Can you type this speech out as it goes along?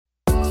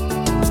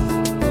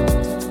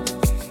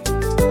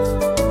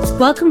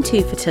Welcome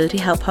to Fertility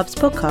Help Hub's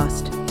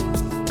podcast.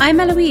 I'm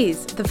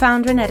Eloise, the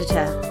founder and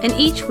editor, and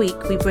each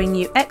week we bring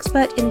you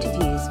expert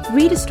interviews,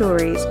 reader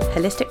stories,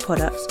 holistic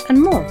products,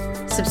 and more.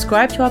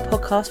 Subscribe to our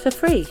podcast for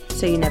free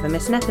so you never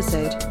miss an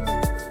episode.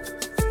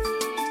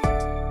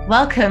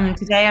 Welcome.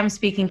 Today I'm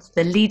speaking to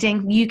the leading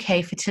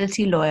UK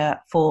fertility lawyer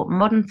for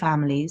modern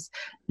families,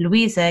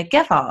 Louisa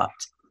Gevart.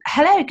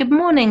 Hello, good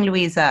morning,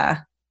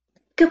 Louisa.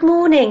 Good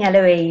morning,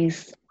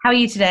 Eloise. How are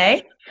you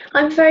today?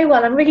 I'm very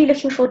well. I'm really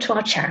looking forward to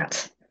our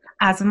chat.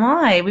 As am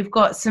I. We've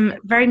got some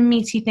very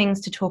meaty things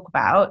to talk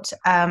about,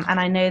 and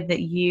I know that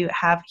you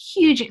have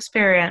huge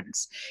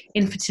experience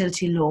in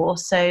fertility law,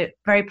 so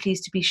very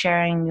pleased to be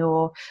sharing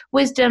your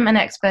wisdom and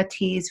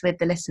expertise with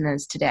the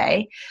listeners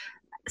today.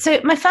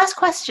 So my first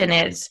question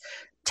is,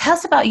 tell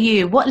us about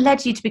you. What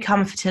led you to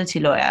become a fertility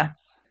lawyer?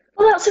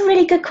 Well, that's a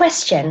really good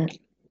question.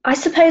 I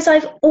suppose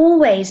I've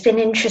always been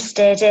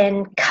interested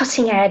in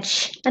cutting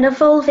edge and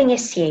evolving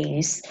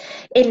issues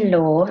in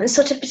law, and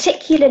sort of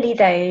particularly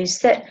those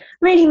that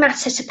really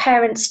matter to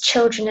parents,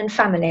 children and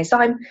families.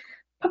 I'm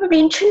probably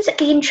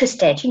intrinsically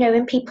interested,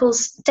 in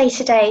people's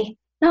day-to-day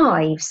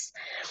lives.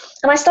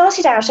 And I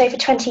started out over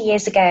 20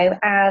 years ago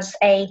as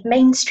a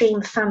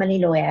mainstream family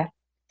lawyer,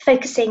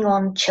 focusing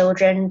on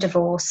children,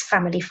 divorce,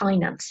 family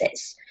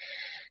finances.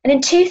 And in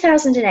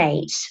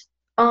 2008,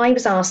 I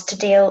was asked to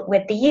deal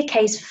with the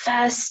UK's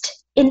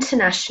first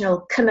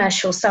international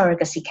commercial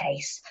surrogacy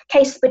case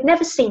that we'd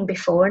never seen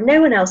before and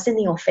no one else in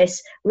the office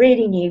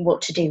really knew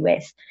what to do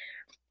with.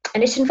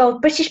 And it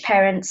involved British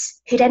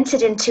parents who'd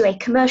entered into a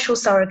commercial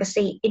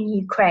surrogacy in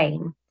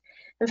Ukraine.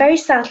 And very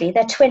sadly,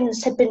 their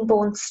twins had been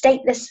born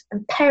stateless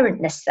and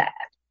parentless there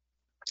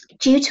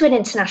due to an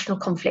international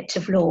conflict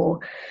of law.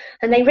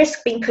 And they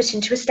risked being put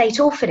into a state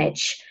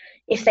orphanage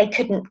if they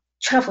couldn't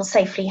travel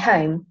safely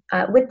home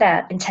with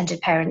their intended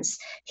parents,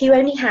 who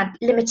only had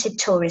limited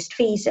tourist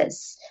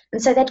visas.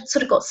 And so they'd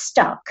sort of got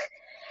stuck.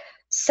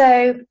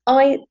 So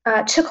I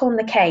took on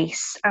the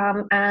case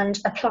and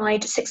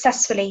applied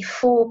successfully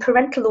for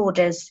parental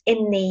orders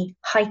in the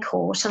High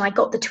Court, and I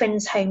got the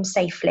twins home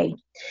safely.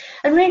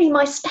 And really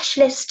my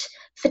specialist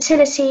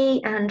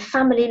fertility and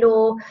family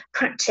law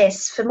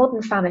practice for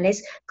modern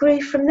families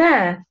grew from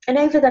there. And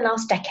over the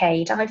last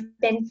decade, I've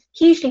been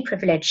hugely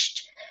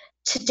privileged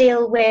to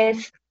deal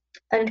with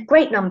a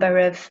great number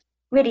of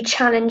really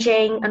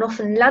challenging and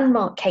often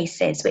landmark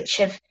cases which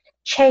have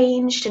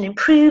changed and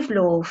improved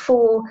law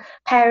for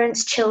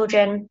parents,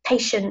 children,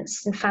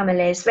 patients and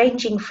families,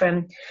 ranging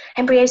from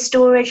embryo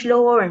storage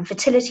law and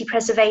fertility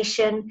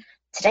preservation,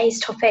 today's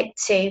topic,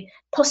 to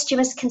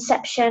posthumous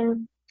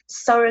conception,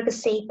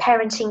 surrogacy,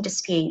 parenting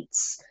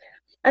disputes.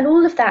 And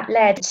all of that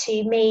led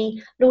to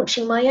me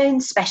launching my own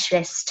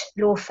specialist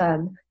law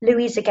firm,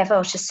 Louisa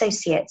Gevart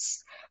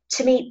Associates,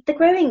 to meet the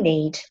growing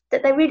need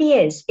that there really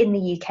is in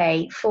the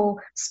UK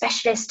for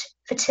specialist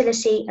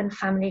fertility and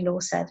family law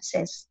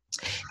services.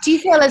 Do you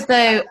feel as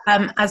though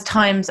as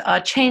times are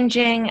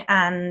changing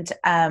and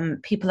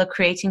people are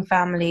creating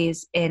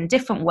families in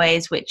different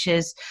ways, which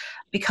is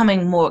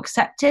becoming more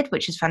accepted,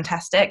 which is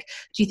fantastic,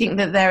 do you think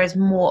that there is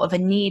more of a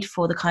need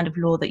for the kind of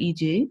law that you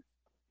do?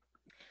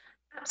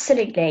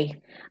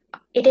 Absolutely.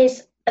 It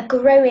is a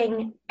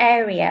growing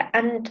area,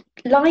 and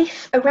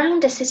life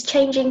around us is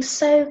changing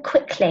so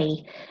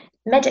quickly,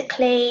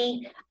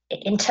 medically,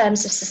 in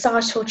terms of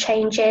societal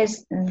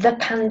changes, the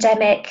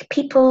pandemic,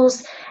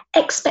 people's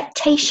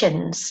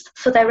expectations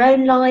for their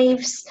own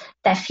lives,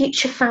 their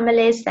future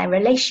families, their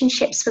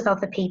relationships with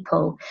other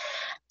people.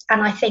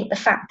 And I think the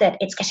fact that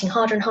it's getting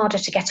harder and harder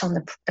to get on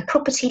the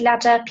property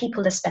ladder,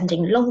 people are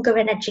spending longer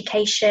in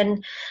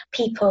education,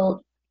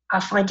 people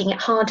are finding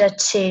it harder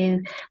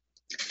to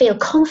feel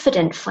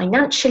confident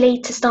financially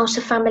to start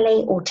a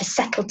family or to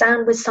settle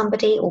down with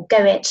somebody or go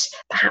it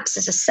perhaps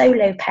as a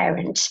solo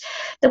parent,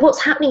 that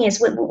what's happening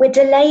is we're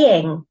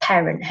delaying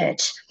parenthood.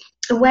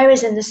 And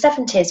whereas in the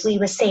 70s we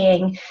were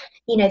seeing,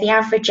 the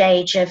average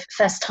age of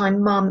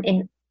first-time mum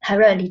in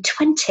her early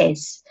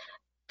 20s,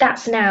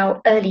 that's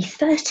now early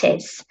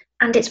 30s,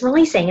 and it's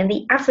rising. And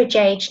the average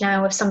age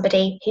now of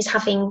somebody who's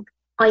having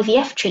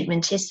IVF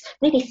treatment is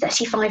nearly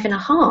 35 and a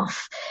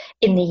half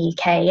in the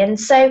UK. And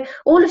so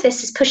all of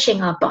this is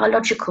pushing our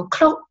biological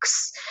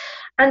clocks,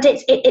 and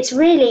it's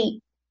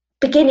really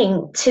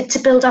beginning to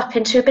build up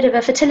into a bit of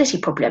a fertility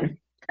problem,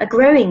 a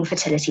growing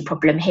fertility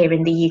problem here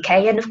in the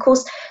UK. And of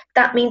course,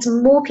 that means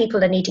more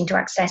people are needing to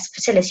access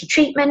fertility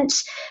treatment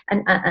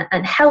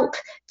and help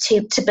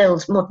to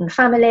build modern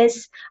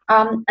families.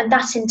 And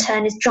that in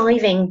turn is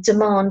driving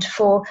demand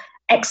for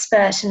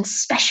expert and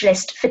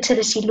specialist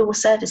fertility law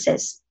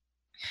services.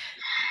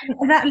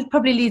 That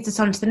probably leads us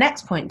on to the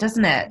next point,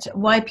 doesn't it?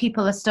 Why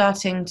people are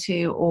starting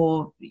to,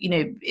 or,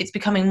 it's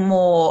becoming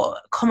more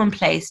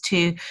commonplace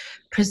to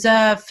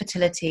preserve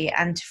fertility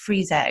and to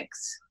freeze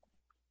eggs.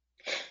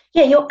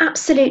 Yeah, you're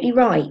absolutely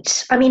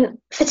right. I mean,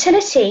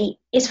 fertility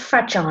is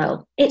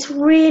fragile. It's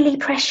really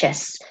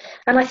precious.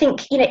 And I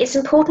think, it's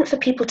important for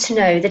people to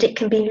know that it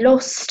can be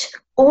lost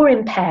or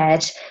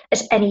impaired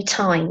at any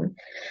time.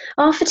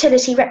 Our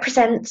fertility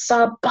represents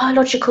our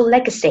biological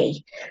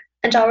legacy.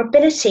 and our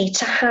ability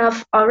to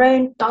have our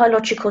own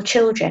biological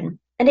children,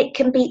 and it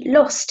can be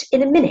lost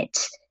in a minute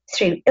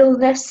through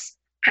illness,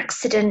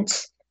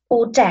 accident,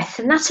 or death.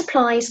 And that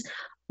applies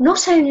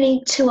not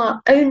only to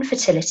our own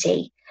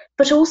fertility,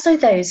 but also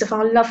those of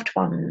our loved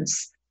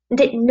ones. And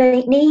it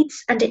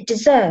needs and it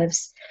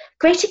deserves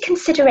greater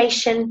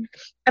consideration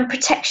and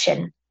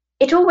protection.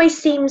 It always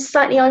seems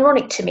slightly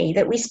ironic to me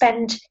that we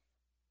spend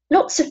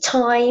lots of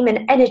time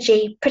and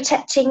energy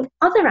protecting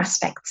other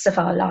aspects of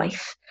our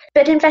life,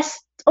 but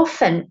invest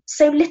often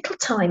so little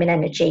time and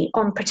energy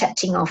on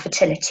protecting our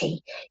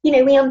fertility. You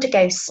know, we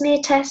undergo smear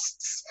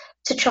tests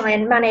to try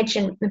and manage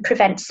and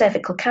prevent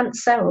cervical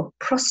cancer, or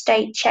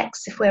prostate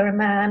checks if we're a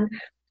man.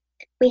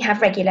 We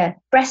have regular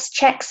breast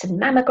checks and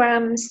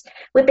mammograms.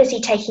 We're busy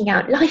taking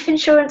out life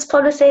insurance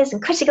policies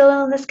and critical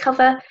illness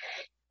cover.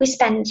 We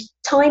spend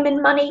time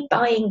and money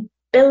buying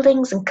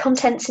buildings and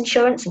contents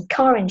insurance and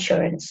car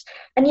insurance.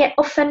 And yet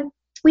often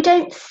we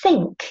don't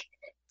think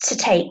to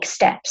take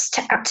steps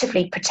to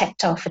actively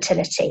protect our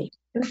fertility.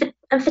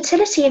 And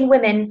fertility in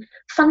women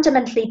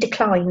fundamentally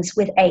declines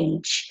with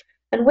age.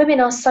 And women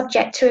are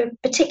subject to a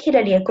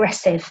particularly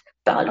aggressive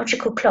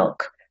biological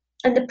clock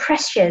and the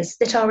pressures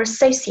that are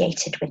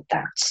associated with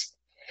that.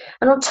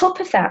 And on top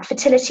of that,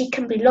 fertility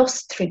can be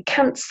lost through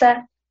cancer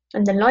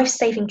and the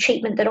life-saving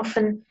treatment that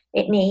often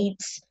it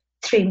needs,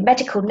 through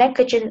medical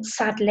negligence,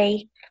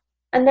 sadly.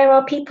 And there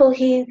are people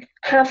who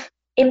have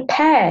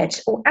impaired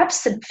or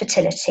absent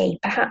fertility,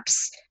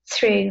 perhaps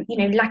through,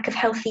 lack of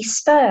healthy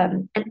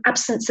sperm and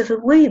absence of a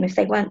womb if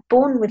they weren't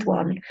born with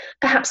one.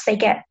 Perhaps they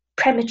get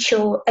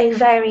premature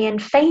ovarian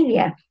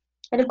failure.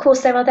 And of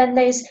course, there are then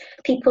those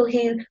people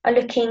who are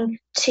looking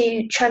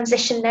to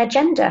transition their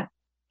gender,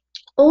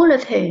 all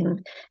of whom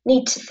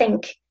need to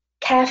think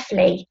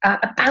carefully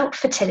about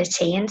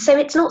fertility. And so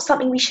it's not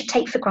something we should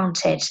take for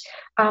granted.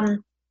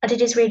 And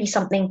it is really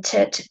something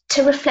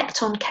to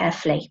reflect on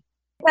carefully.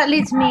 That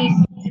leads me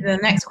to the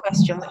next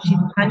question, which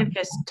you've kind of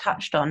just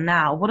touched on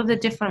now. What are the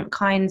different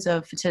kinds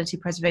of fertility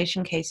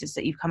preservation cases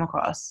that you've come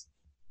across?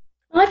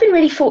 I've been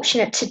really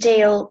fortunate to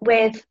deal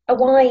with a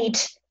wide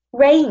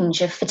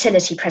range of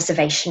fertility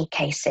preservation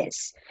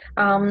cases.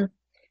 And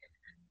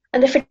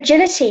the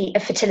fragility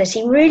of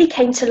fertility really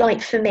came to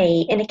light for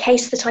me in a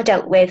case that I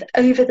dealt with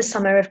over the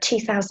summer of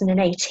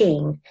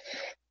 2018,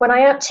 when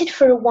I opted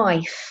for a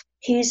wife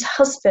whose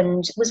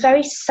husband was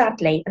very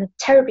sadly and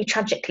terribly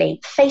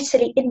tragically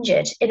fatally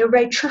injured in a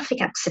road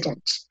traffic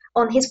accident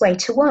on his way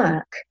to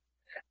work.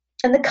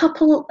 And the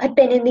couple had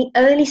been in the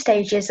early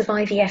stages of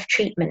IVF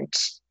treatment,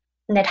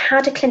 and they'd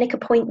had a clinic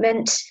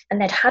appointment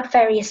and they'd had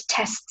various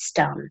tests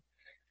done,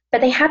 but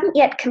they hadn't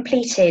yet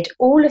completed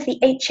all of the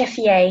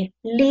HFEA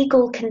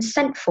legal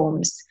consent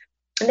forms,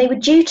 and they were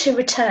due to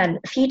return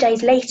a few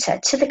days later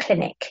to the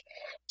clinic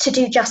to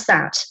do just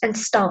that and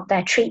start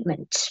their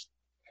treatment.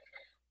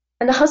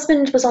 And the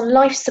husband was on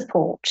life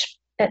support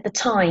at the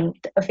time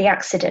of the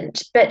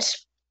accident, but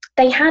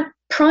they had,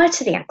 prior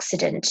to the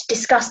accident,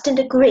 discussed and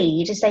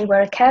agreed, as they were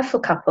a careful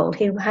couple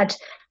who had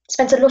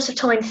spent a lot of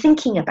time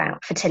thinking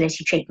about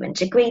fertility treatment,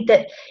 agreed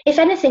that if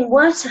anything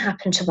were to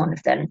happen to one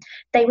of them,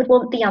 they would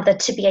want the other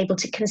to be able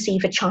to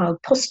conceive a child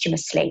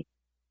posthumously.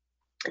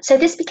 So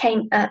this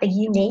became a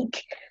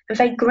unique and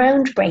very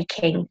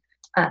groundbreaking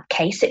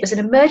case. It was an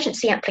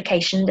emergency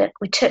application that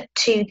we took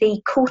to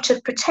the Court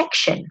of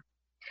Protection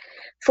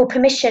for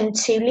permission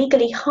to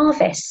legally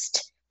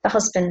harvest the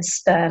husband's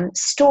sperm,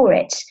 store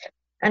it,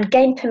 and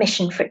gain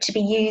permission for it to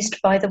be used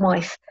by the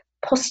wife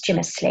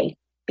posthumously,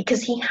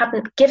 because he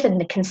hadn't given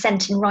the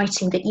consent in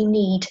writing that you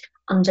need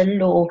under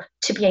law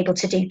to be able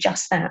to do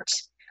just that.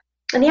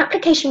 And the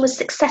application was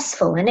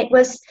successful, and it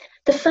was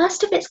the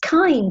first of its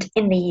kind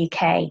in the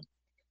UK,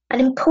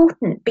 and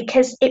important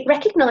because it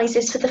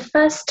recognises for the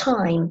first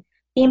time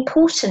the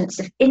importance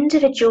of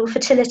individual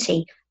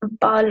fertility and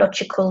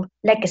biological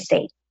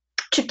legacy.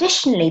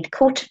 Traditionally, the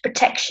Court of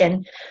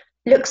Protection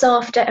looks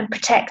after and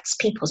protects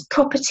people's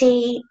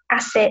property,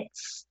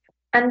 assets,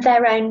 and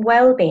their own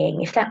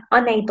well-being if they're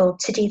unable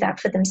to do that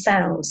for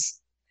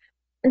themselves.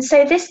 And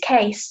so this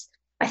case,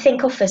 I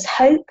think, offers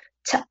hope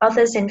to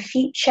others in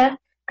future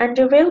and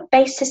a real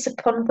basis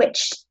upon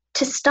which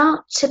to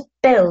start to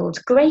build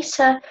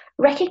greater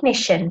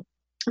recognition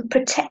and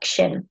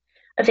protection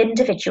of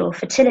individual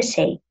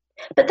fertility.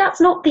 But that's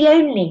not the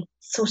only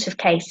sort of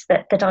case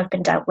that I've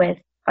dealt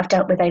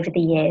with over the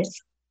years.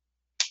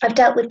 I've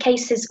dealt with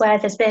cases where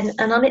there's been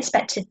an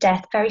unexpected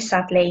death, very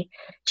sadly,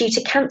 due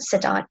to cancer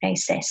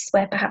diagnosis,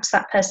 where perhaps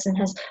that person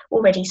has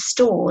already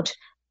stored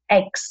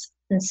eggs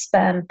and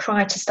sperm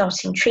prior to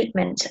starting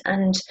treatment,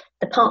 and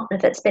the partner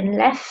that's been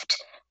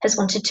left has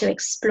wanted to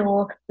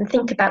explore and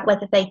think about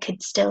whether they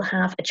could still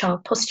have a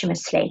child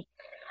posthumously.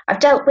 I've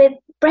dealt with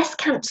breast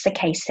cancer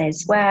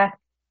cases where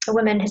a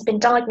woman has been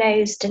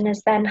diagnosed and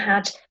has then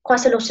had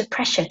quite a lot of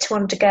pressure to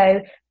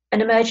undergo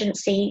an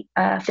emergency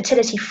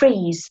fertility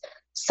freeze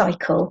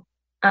cycle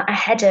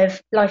ahead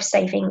of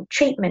life-saving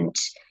treatment,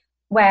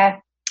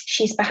 where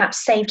she's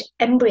perhaps saved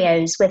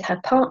embryos with her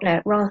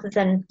partner rather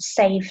than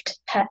saved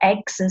her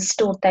eggs and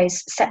stored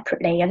those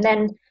separately. And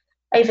then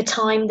over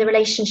time, the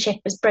relationship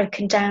was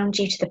broken down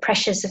due to the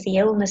pressures of the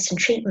illness and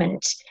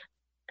treatment,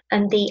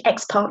 and the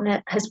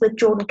ex-partner has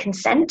withdrawn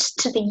consent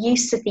to the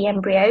use of the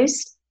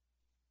embryos.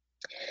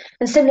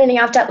 And similarly,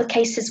 I've dealt with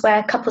cases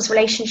where couples'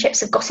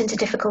 relationships have got into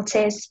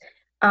difficulties,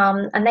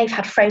 and they've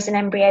had frozen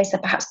embryos. They're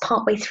perhaps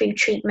partway through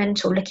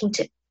treatment or looking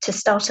to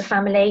start a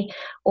family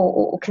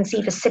or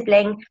conceive a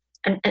sibling,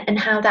 and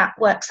how that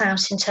works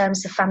out in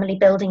terms of family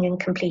building and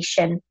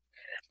completion.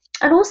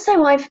 And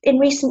also, I've in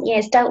recent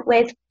years dealt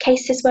with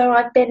cases where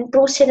I've been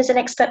brought in as an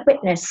expert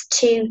witness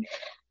to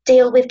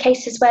deal with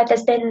cases where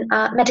there's been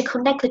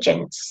medical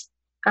negligence,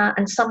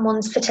 and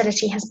someone's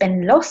fertility has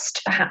been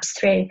lost, perhaps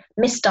through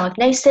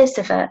misdiagnosis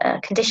of a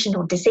condition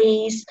or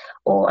disease,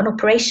 or an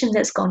operation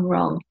that's gone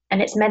wrong.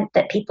 And it's meant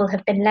that people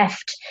have been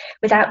left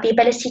without the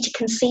ability to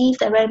conceive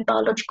their own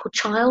biological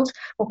child,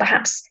 or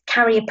perhaps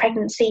carry a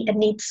pregnancy and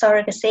need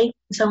surrogacy.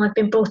 So I've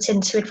been brought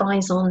in to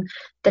advise on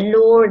the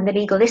law and the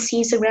legal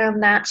issues around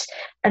that,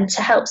 and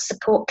to help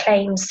support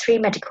claims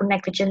through medical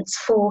negligence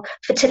for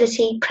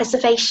fertility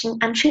preservation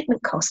and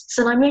treatment costs.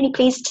 And I'm really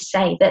pleased to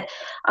say that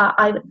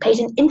I played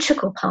an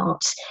integral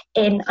part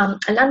in a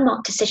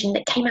landmark decision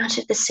that came out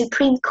of the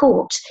Supreme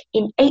Court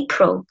in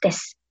April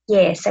this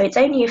year. So it's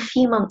only a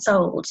few months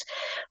old,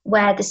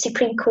 where the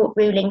Supreme Court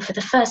ruling for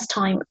the first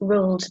time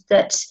ruled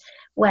that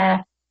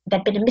where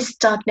there'd been a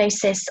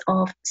misdiagnosis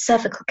of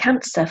cervical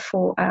cancer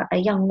for a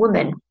young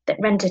woman that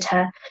rendered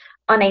her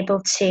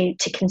unable to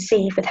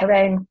conceive with her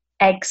own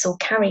eggs or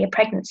carry a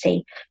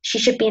pregnancy, she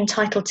should be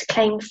entitled to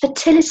claim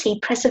fertility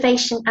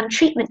preservation and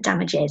treatment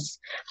damages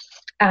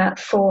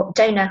for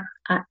donor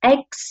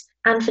eggs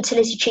and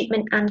fertility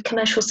treatment and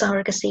commercial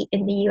surrogacy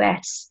in the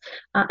US.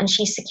 And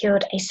she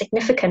secured a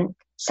significant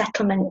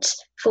settlement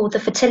for the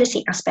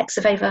fertility aspects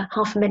of over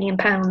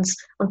 £500,000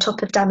 on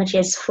top of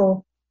damages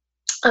for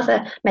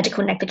other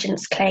medical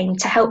negligence claim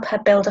to help her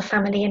build a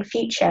family in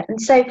future. And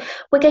so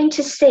we're going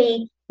to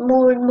see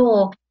more and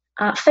more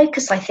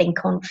focus, I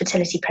think, on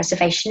fertility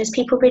preservation as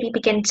people really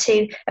begin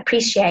to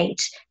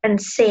appreciate and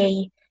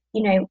see,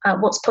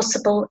 what's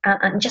possible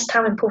and just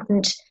how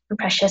important and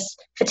precious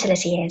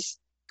fertility is.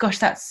 Gosh,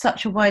 that's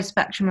such a wide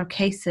spectrum of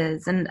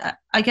cases. And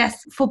I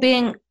guess for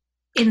being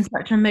in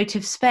such an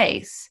emotive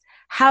space,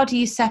 how do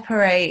you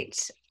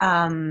separate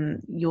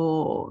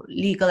your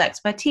legal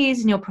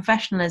expertise and your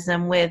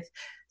professionalism with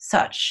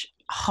such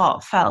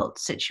heartfelt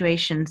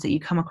situations that you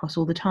come across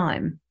all the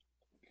time?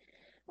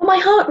 Well,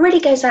 my heart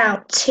really goes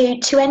out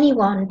to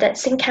anyone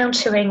that's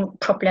encountering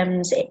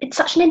problems. It's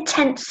such an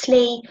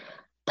intensely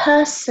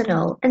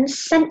personal and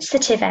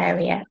sensitive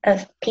area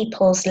of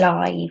people's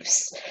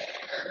lives.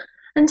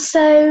 And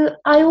so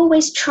I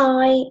always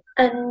try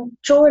and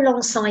draw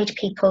alongside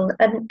people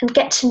and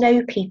get to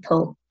know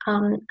people.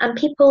 And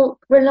people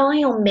rely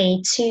on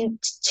me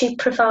to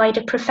provide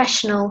a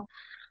professional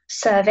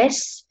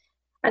service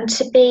and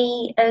to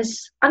be as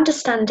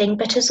understanding,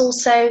 but as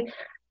also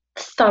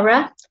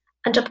thorough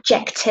and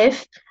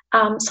objective.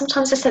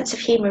 Sometimes a sense of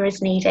humour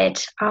is needed,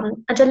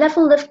 and a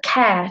level of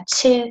care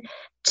to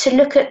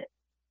look at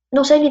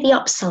not only the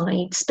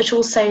upsides, but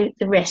also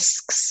the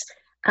risks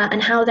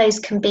and how those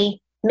can be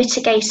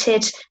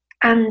mitigated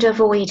and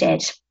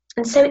avoided.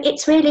 And so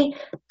it's really,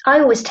 I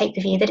always take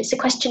the view that it's a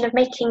question of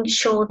making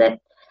sure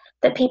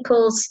that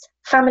people's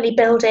family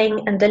building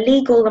and the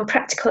legal and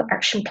practical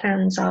action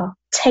plans are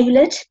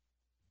tailored,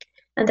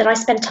 and that I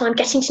spend time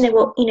getting to know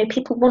what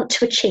people want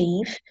to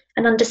achieve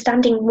and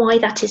understanding why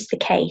that is the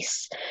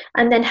case,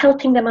 and then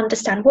helping them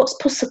understand what's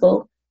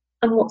possible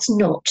and what's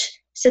not,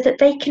 so that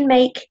they can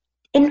make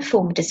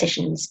informed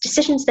decisions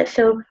that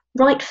feel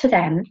right for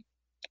them,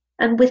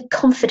 and with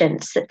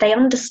confidence that they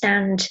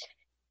understand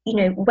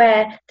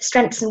where the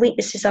strengths and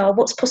weaknesses are,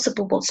 what's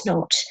possible, what's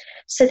not,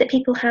 so that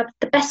people have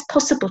the best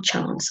possible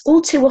chance.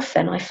 All too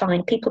often I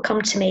find people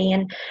come to me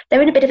and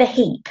they're in a bit of a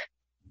heap.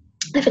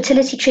 Their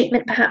fertility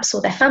treatment perhaps,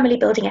 or their family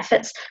building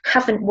efforts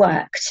haven't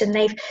worked, and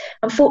they've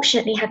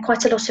unfortunately had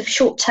quite a lot of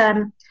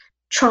short-term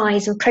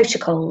tries and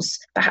protocols,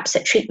 perhaps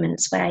at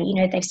treatments where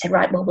they've said,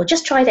 right, well, we'll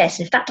just try this,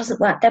 and if that doesn't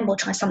work, then we'll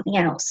try something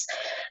else.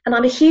 And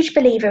I'm a huge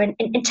believer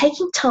in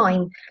taking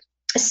time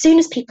as soon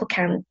as people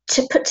can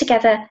to put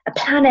together a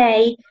plan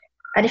A,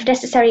 and if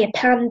necessary a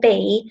plan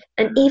B,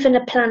 and even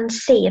a plan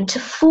C, and to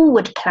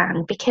forward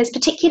plan, because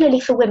particularly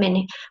for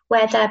women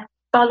where their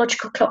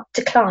biological clock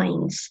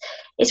declines,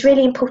 it's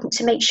really important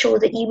to make sure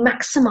that you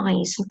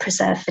maximise and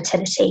preserve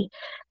fertility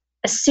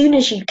as soon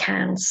as you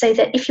can, so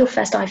that if your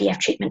first IVF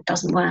treatment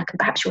doesn't work, and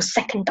perhaps your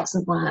second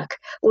doesn't work,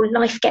 or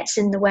life gets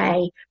in the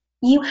way,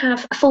 you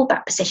have a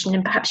fallback position,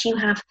 and perhaps you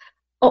have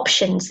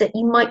options that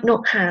you might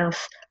not have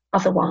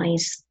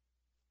otherwise.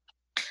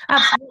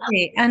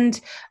 Absolutely. And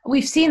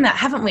we've seen that,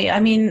 haven't we? I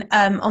mean,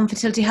 on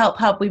Fertility Help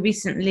Hub, we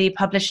recently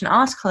published an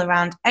article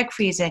around egg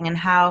freezing and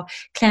how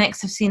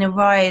clinics have seen a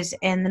rise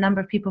in the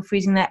number of people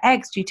freezing their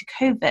eggs due to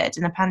COVID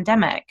and a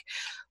pandemic.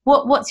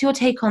 What's your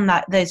take on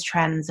those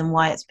trends, and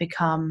why it's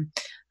become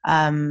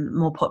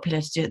more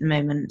popular to do at the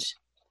moment?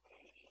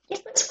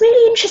 Yes, that's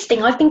really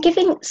interesting. I've been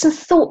giving some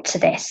thought to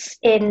this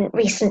in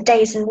recent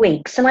days and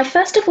weeks. And I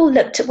first of all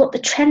looked at what the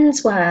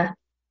trends were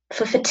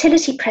for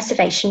fertility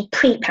preservation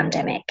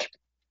pre-pandemic.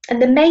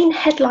 And the main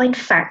headline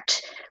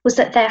fact was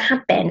that there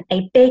had been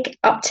a big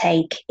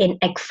uptake in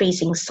egg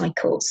freezing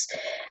cycles,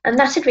 and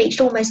that had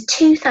reached almost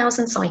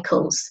 2,000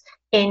 cycles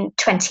in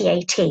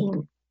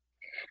 2018.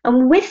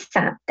 And with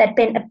that, there'd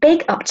been a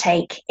big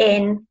uptake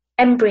in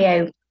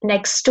embryo and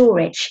egg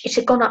storage. It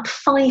had gone up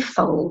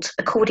fivefold,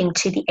 according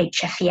to the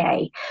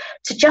HFEA,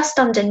 to just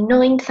under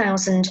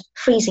 9,000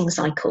 freezing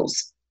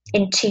cycles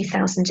in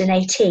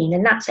 2018.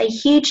 And that's a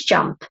huge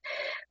jump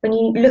when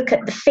you look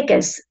at the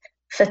figures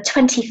for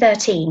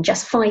 2013,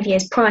 just 5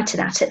 years prior to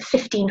that, at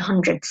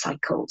 1,500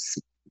 cycles.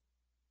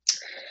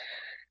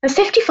 And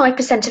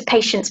 55% of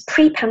patients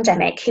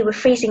pre-pandemic who were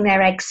freezing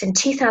their eggs in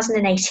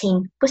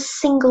 2018 were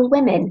single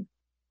women.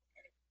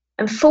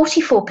 And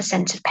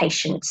 44% of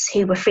patients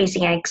who were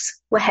freezing eggs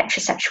were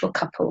heterosexual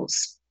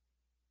couples.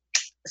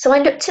 So I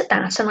looked at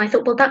that and I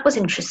thought, well, that was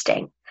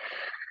interesting.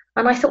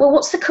 And I thought, well,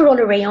 what's the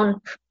corollary on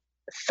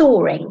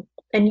thawing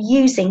and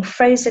using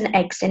frozen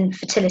eggs in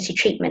fertility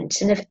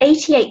treatment? And of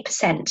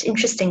 88%,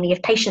 interestingly,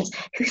 of patients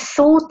who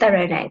thawed their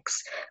own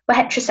eggs were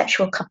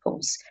heterosexual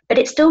couples, but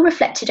it still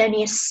reflected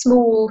only a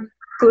small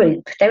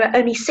group. There were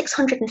only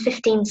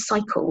 615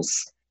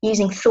 cycles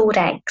using thawed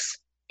eggs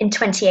in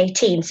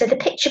 2018. So the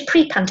picture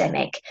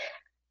pre-pandemic,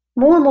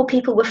 more and more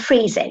people were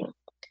freezing,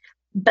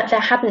 but there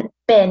hadn't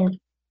been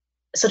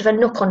sort of a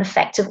knock-on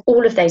effect of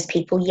all of those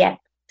people yet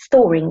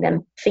thawing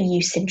them for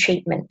use in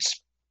treatment.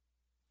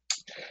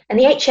 And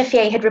the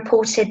HFEA had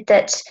reported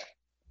that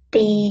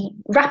the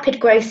rapid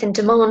growth in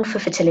demand for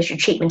fertility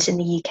treatment in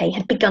the UK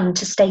had begun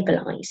to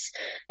stabilise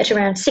at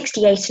around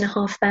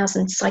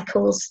 68,500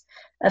 cycles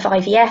of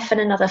IVF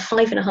and another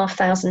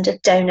 5,500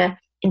 of donor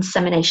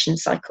insemination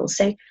cycles.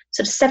 So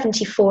sort of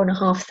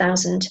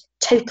 74,500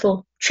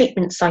 total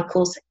treatment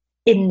cycles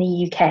in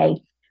the UK,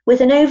 with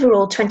an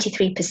overall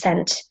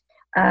 23%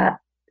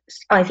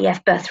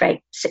 IVF birth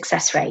rate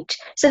success rate.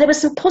 So there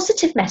was some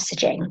positive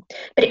messaging,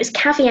 but it was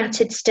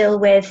caveated still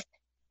with,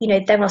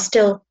 there are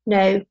still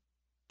no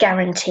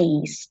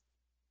guarantees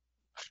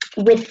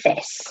with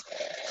this.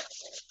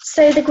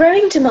 So the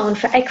growing demand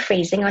for egg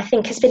freezing, I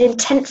think, has been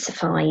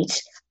intensified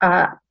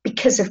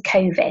because of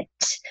COVID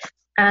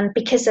and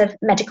because of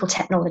medical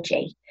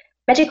technology.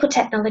 Medical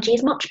technology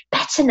is much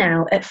better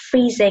now at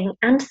freezing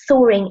and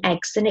thawing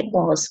eggs than it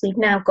was. We've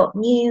now got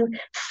new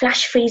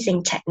flash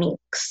freezing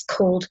techniques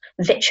called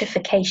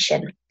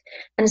vitrification.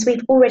 And as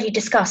we've already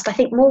discussed, I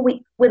think more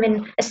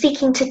women are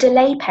seeking to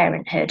delay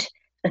parenthood,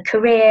 a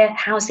career,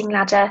 housing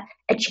ladder,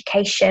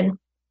 education,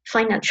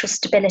 financial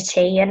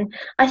stability. And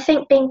I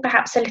think being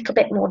perhaps a little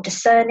bit more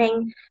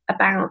discerning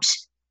about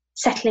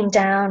settling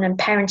down and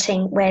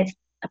parenting with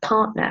a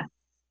partner.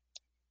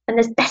 And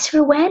there's better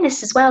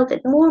awareness as well,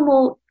 that more and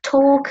more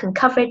talk and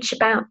coverage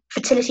about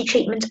fertility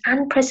treatment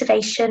and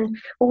preservation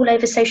all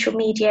over social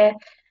media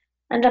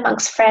and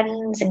amongst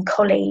friends and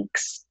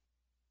colleagues.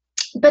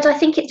 But I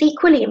think it's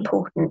equally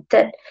important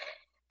that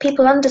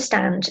people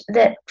understand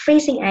that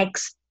freezing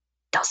eggs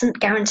doesn't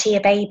guarantee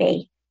a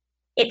baby.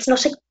 It's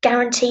not a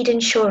guaranteed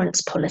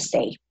insurance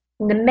policy.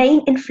 And the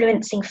main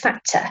influencing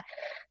factor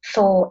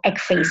for egg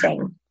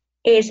freezing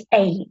is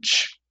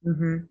age.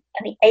 Mm-hmm.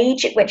 And the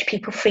age at which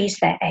people freeze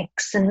their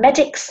eggs. And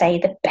medics say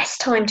the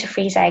best time to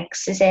freeze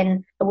eggs is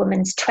in a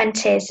woman's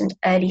 20s and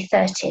early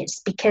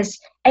 30s, because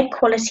egg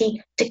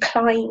quality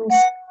declines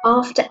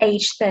after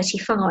age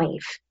 35.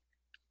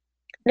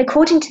 And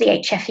according to the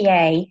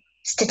HFEA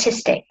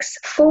statistics,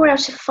 4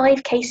 out of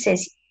 5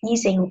 cases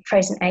using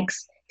frozen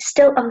eggs is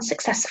still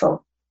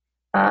unsuccessful.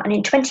 And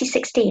in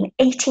 2016,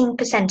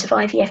 18% of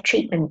IVF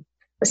treatment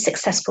was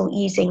successful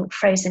using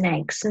frozen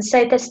eggs. And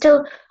so there's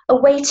still a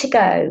way to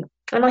go.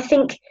 And I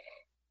think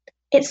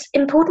it's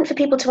important for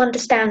people to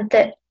understand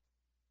that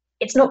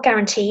it's not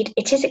guaranteed,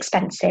 it is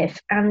expensive,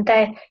 and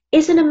there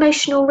is an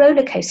emotional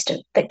roller coaster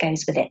that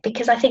goes with it,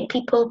 because I think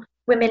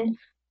women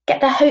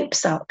get their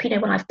hopes up.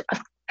 When I've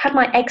had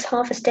my eggs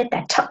harvested,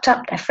 they're tucked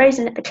up, they're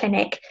frozen at the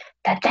clinic,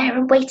 they're there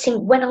and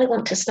waiting when I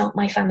want to start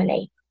my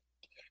family.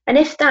 And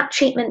if that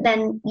treatment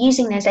then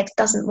using those eggs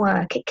doesn't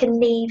work, it can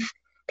leave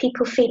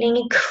people feeling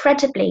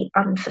incredibly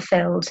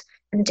unfulfilled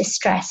and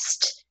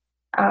distressed.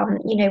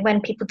 When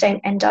people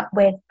don't end up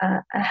with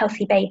a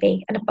healthy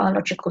baby and a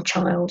biological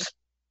child.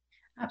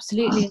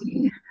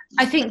 Absolutely.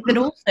 I think that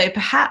also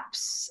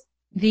perhaps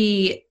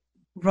the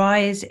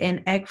rise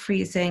in egg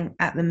freezing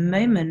at the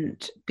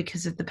moment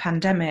because of the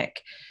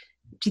pandemic,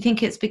 do you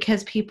think it's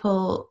because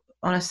people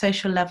on a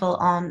social level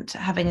aren't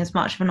having as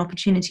much of an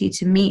opportunity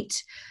to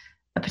meet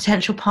a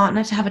potential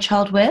partner to have a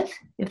child with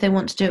if they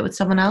want to do it with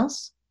someone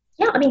else?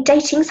 Yeah,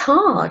 dating's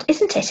hard,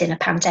 isn't it, in a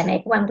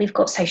pandemic when we've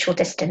got social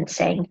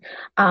distancing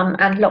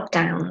and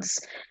lockdowns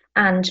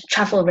and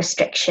travel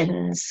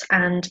restrictions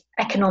and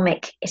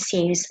economic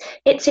issues.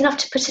 It's enough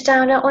to put a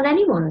downer on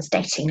anyone's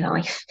dating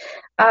life.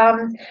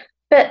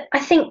 But I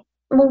think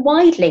more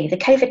widely, the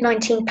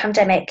COVID-19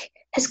 pandemic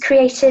has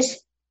created,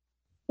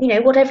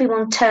 what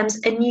everyone terms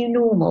a new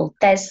normal.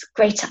 There's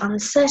greater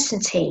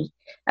uncertainty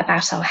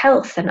about our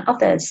health and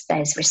others.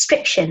 There's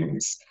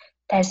restrictions.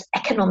 There's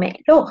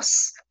economic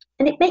loss.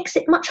 And it makes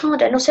it much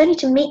harder not only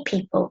to meet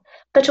people,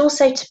 but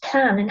also to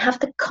plan and have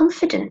the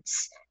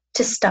confidence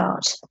to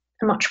start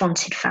a much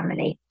wanted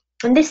family.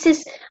 And this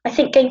is, I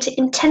think, going to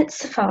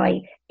intensify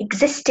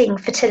existing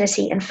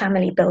fertility and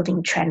family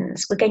building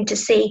trends. We're going to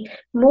see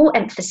more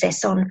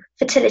emphasis on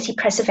fertility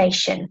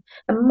preservation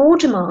and more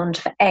demand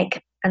for egg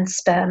and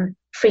sperm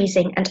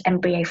freezing and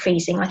embryo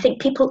freezing. I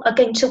think people are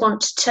going to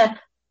want to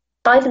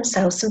buy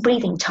themselves some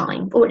breathing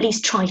time, or at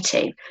least try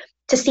to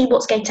see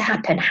what's going to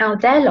happen, how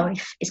their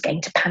life is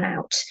going to pan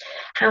out,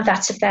 how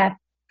that of their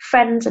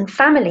friends and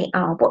family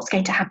are, what's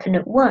going to happen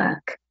at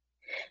work.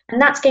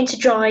 And that's going to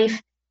drive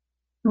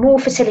more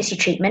fertility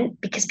treatment,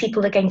 because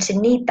people are going to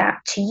need that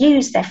to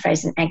use their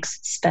frozen eggs,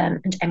 sperm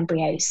and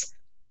embryos.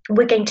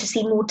 We're going to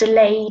see more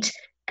delayed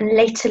and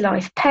later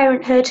life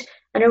parenthood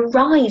and a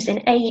rise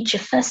in age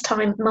of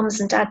first-time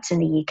mums and dads in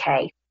the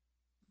UK.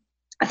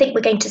 I think we're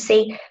going to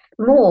see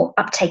more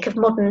uptake of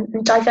modern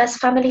and diverse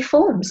family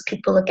forms.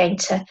 People are going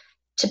to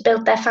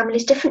build their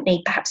families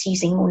differently, perhaps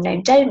using more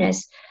known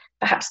donors,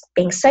 perhaps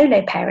being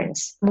solo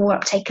parents, more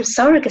uptake of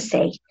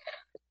surrogacy,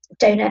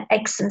 donor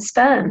eggs and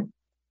sperm,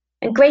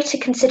 and greater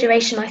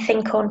consideration, I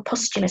think, on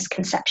posthumous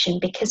conception,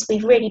 because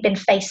we've really been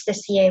faced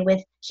this year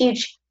with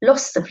huge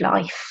loss of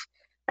life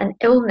and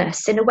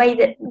illness in a way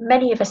that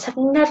many of us have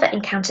never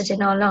encountered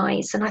in our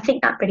lives. And I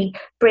think that really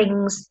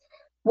brings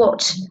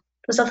what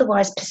was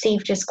otherwise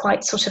perceived as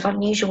quite sort of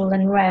unusual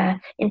and rare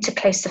into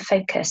closer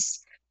focus.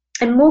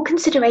 And more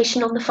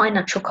consideration on the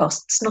financial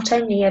costs, not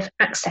only of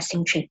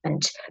accessing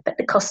treatment, but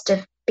the cost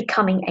of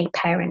becoming a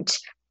parent.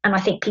 And I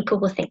think people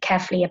will think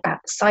carefully about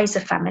the size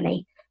of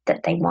family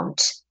that they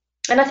want.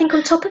 And I think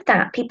on top of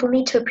that, people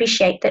need to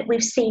appreciate that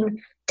we've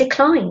seen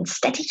declines,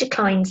 steady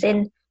declines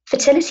in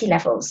fertility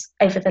levels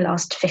over the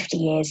last 50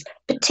 years,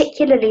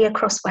 particularly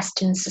across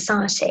Western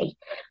society.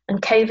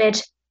 And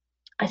COVID,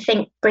 I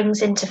think,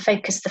 brings into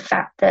focus the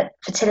fact that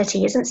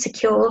fertility isn't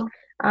secure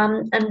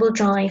and will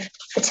drive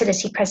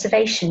fertility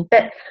preservation.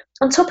 But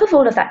on top of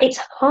all of that, it's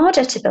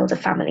harder to build a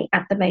family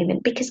at the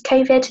moment because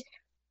COVID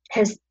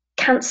has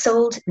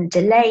cancelled and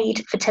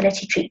delayed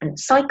fertility treatment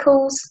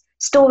cycles,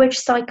 storage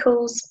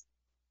cycles,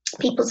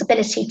 people's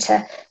ability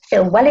to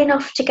feel well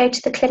enough to go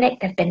to the clinic.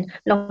 There have been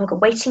longer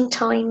waiting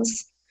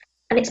times,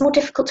 and it's more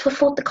difficult to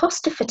afford the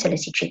cost of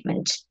fertility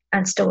treatment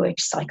and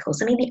storage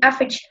cycles. I mean, the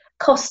average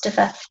cost of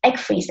an egg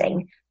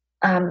freezing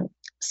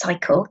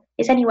cycle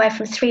is anywhere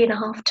from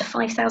 £3,500 to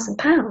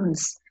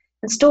 £5,000,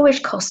 and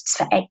storage costs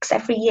for eggs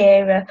every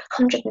year are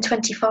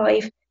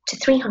 £125 to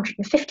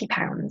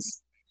 £350.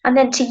 And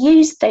then to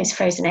use those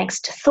frozen eggs,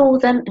 to thaw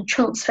them and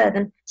transfer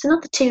them, it's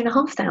another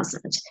 £2,500.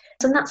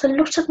 And that's a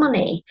lot of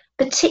money,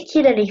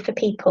 particularly for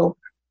people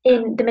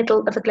in the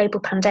middle of a global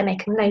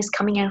pandemic and those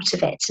coming out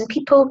of it. And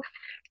people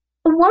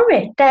are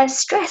worried, they're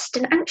stressed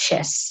and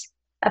anxious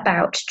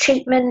about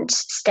treatment,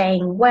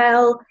 staying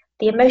well,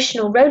 the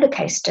emotional roller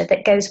coaster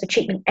that goes with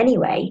treatment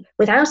anyway,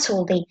 without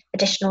all the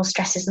additional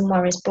stresses and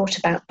worries brought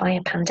about by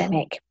a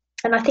pandemic.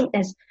 And I think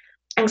there's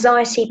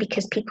anxiety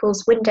because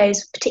people's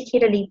windows,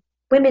 particularly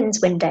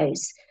women's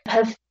windows,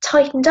 have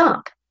tightened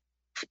up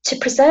to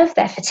preserve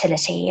their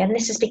fertility. And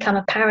this has become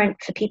apparent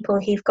for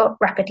people who've got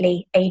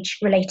rapidly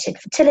age-related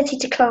fertility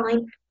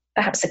decline,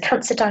 perhaps a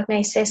cancer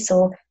diagnosis,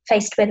 or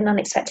faced with an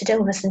unexpected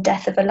illness and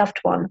death of a loved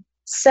one.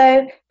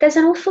 So there's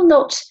an awful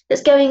lot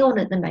that's going on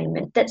at the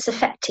moment that's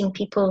affecting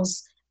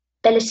people's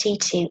ability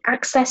to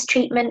access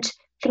treatment,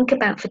 think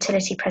about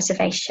fertility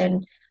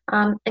preservation,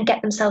 and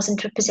get themselves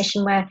into a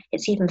position where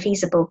it's even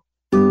feasible.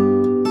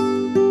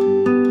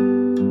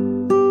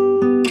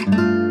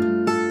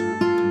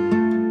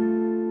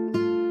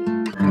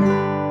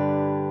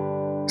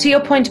 To your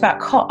point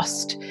about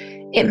cost,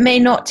 it may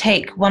not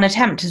take one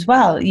attempt as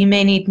well. You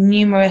may need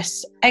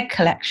numerous egg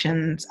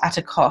collections at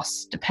a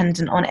cost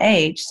dependent on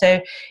age.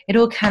 So it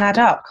all can add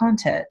up,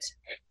 can't it?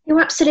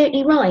 You're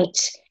absolutely right.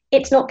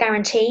 It's not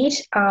guaranteed.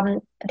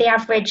 The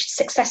average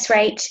success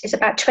rate is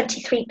about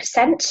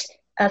 23%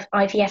 of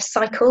IVF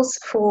cycles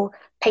for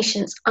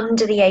patients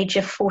under the age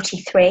of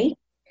 43.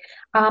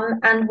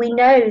 And we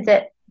know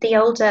that the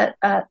older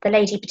the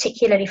lady,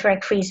 particularly for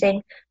egg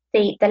freezing,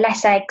 the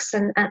less eggs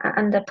and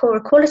the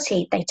poorer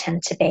quality they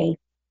tend to be.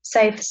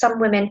 So for some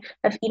women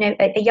of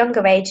a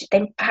younger age,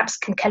 they perhaps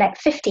can collect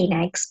 15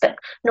 eggs, but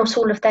not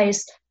all of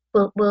those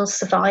will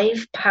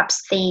survive.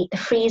 Perhaps the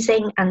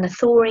freezing and the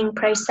thawing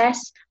process,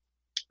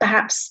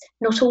 perhaps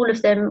not all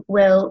of them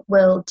will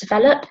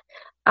develop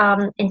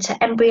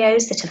into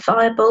embryos that are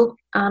viable,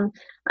 and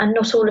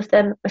not all of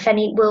them, if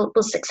any, will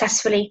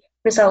successfully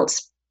result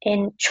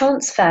in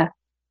transfer.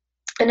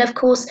 And of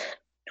course,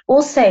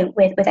 also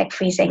with egg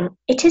freezing,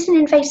 it is an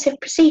invasive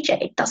procedure.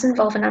 It does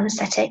involve an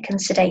anaesthetic and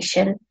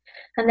sedation,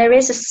 and there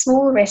is a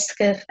small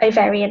risk of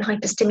ovarian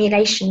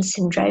hyperstimulation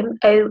syndrome,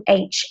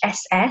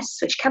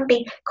 OHSS, which can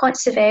be quite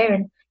severe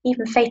and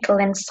even fatal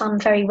in some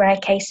very rare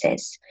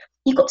cases.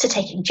 You've got to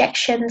take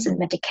injections and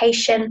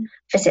medication,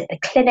 visit the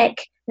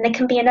clinic, and there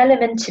can be an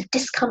element of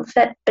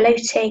discomfort,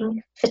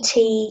 bloating,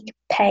 fatigue,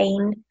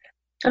 pain,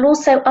 and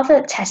also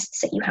other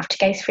tests that you have to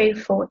go through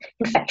for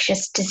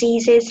infectious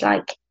diseases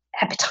like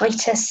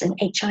hepatitis and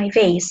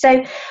HIV.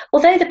 So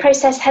although the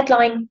process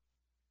headlines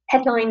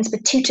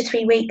with 2 to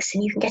 3 weeks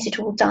and you can get it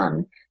all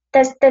done,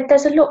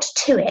 there's a lot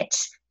to it,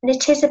 and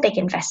it is a big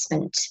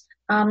investment.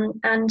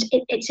 And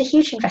it's a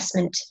huge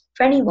investment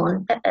for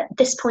anyone at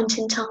this point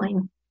in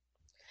time.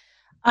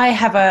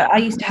 I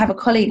used to have a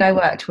colleague I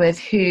worked with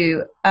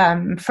who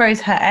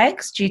froze her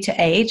eggs due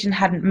to age and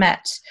hadn't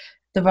met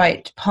the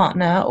right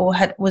partner, or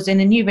was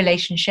in a new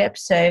relationship,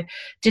 so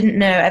didn't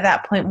know at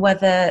that point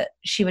whether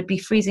she would be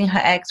freezing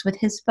her eggs with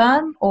his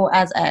sperm or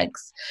as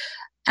eggs.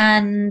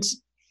 And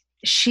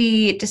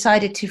she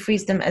decided to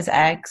freeze them as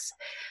eggs,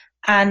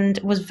 and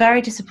was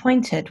very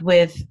disappointed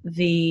with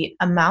the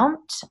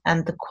amount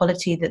and the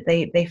quality that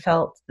they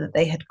felt that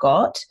they had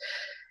got.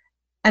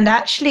 And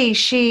actually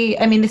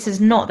this is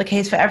not the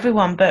case for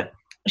everyone, but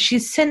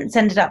she's since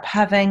ended up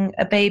having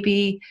a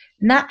baby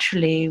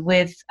naturally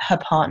with her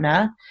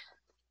partner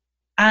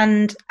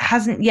and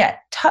hasn't yet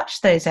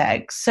touched those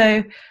eggs.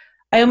 So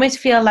I almost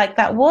feel like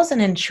that was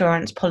an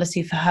insurance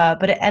policy for her,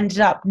 but it ended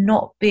up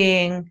not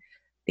being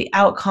the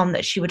outcome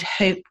that she would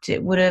hoped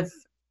it would have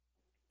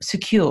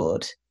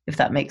secured, if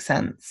that makes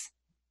sense.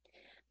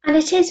 And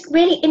it is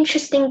really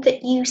interesting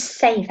that you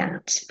say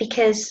that,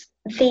 because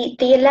the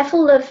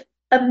level of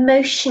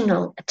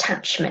emotional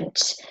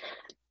attachment,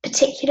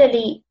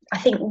 particularly I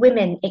think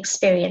women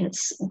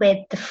experience with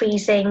the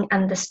freezing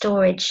and the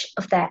storage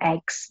of their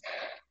eggs,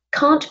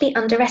 can't be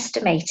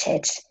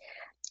underestimated.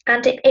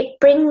 And it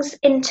brings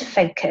into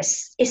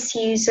focus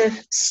issues of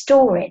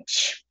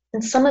storage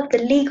and some of the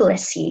legal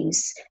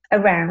issues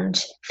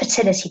around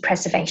fertility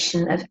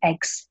preservation of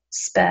eggs,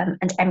 sperm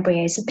and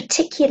embryos, and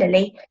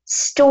particularly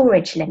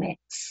storage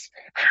limits.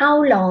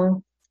 How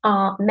long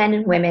are men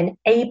and women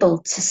able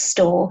to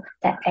store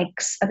their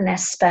eggs and their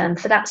sperm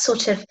for that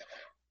sort of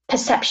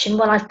perception?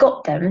 Well, I've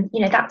got them,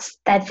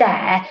 they're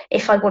there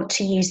if I want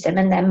to use them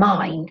and they're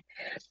mine.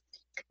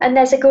 And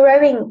there's a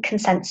growing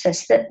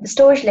consensus that the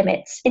storage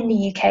limits in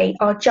the UK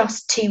are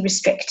just too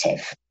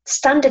restrictive.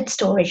 Standard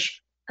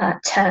storage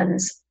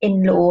terms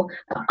in law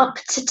are up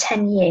to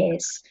 10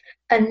 years,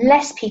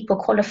 unless people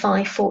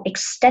qualify for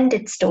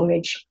extended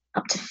storage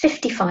up to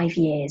 55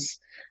 years,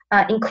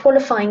 in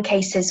qualifying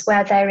cases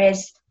where there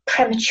is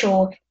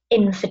premature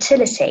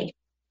infertility.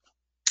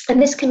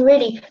 And this can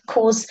really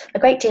cause a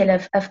great deal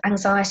of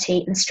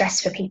anxiety and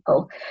stress for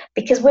people,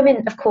 because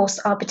women, of course,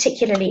 are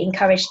particularly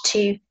encouraged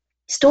to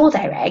store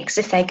their eggs,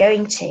 if they're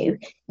going to,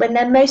 when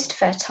they're most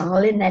fertile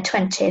in their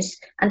 20s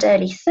and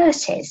early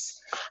 30s.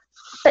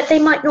 But they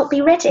might not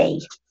be ready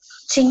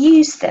to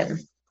use them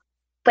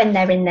when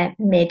they're in their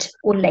mid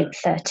or late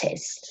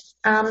 30s.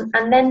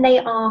 And then they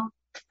are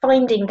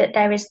finding that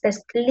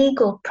there's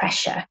legal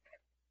pressure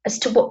as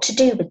to what to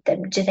do with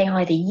them. Do they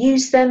either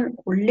use them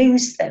or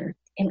lose them,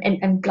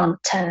 in blunt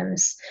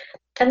terms?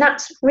 And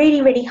that's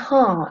really, really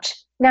hard.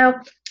 Now,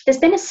 there's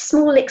been a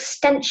small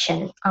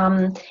extension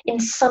in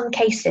some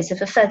cases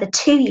of a further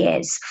 2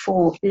 years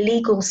for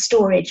legal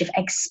storage of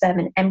eggs, sperm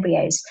and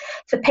embryos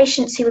for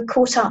patients who were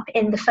caught up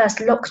in the first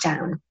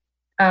lockdown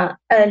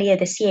earlier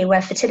this year,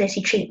 where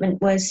fertility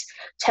treatment was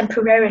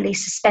temporarily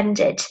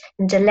suspended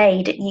and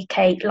delayed at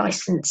UK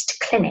licensed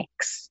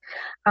clinics.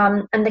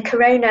 And the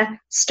corona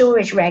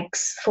storage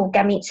regs for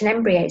gametes and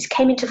embryos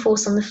came into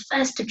force on the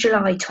 1st of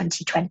July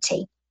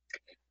 2020.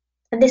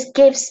 And this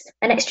gives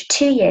an extra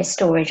 2 years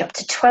storage, up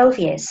to 12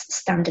 years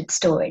standard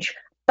storage.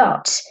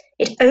 But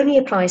it only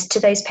applies to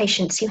those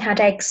patients who had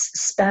eggs,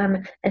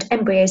 sperm and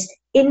embryos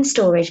in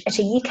storage at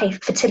a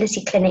UK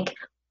fertility clinic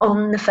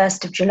on the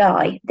 1st of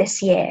July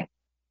this year.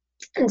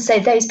 And so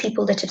those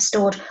people that have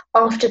stored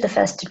after the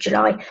 1st of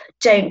July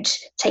don't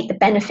take the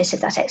benefit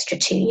of that extra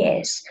 2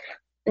 years.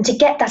 And to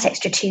get that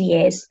extra 2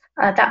 years,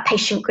 that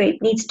patient group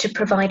needs to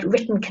provide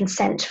written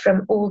consent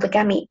from all the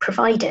gamete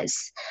providers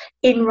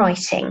in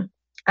writing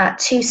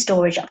to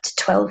storage up to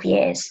 12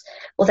 years,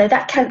 although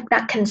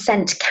that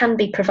consent can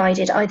be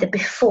provided either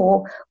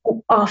before or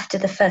after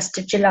the 1st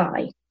of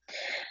July.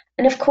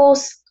 And of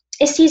course,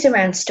 issues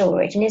around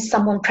storage, and is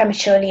someone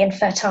prematurely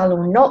infertile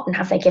or not, and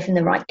have they given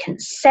the right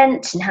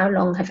consent, and how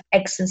long have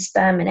eggs and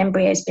sperm and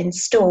embryos been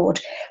stored,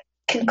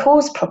 can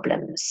cause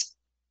problems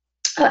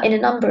in a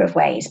number of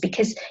ways,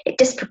 because it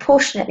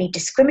disproportionately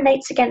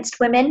discriminates against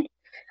women,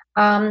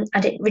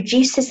 and it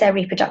reduces their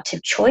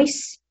reproductive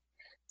choice.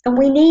 And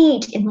we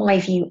need, in my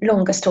view,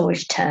 longer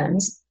storage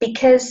terms,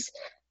 because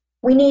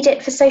we need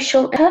it for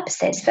social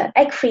purposes, for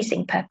egg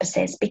freezing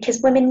purposes,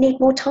 because women need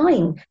more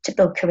time to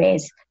build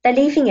careers. They're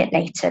leaving it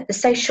later. The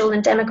social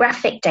and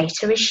demographic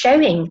data is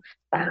showing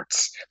that.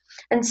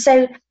 And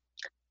so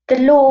the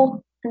law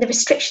and the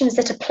restrictions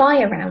that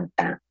apply around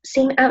that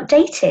seem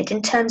outdated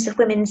in terms of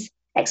women's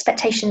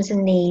expectations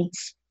and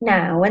needs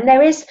now. And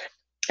there is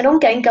an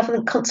ongoing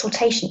government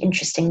consultation,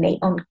 interestingly,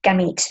 on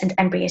gamete and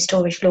embryo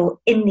storage law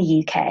in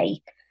the UK.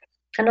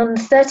 And on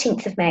the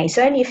 13th of May,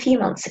 so only a few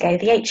months ago,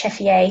 the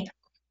HFEA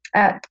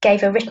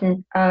gave a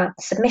written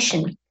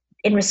submission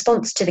in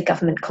response to the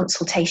government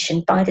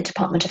consultation by the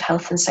Department of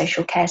Health and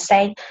Social Care,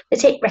 saying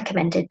that it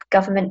recommended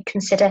government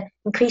consider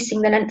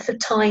increasing the length of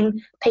time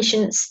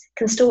patients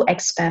can store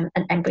egg, sperm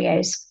and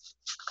embryos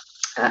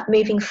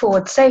moving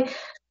forward. So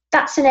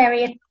that's an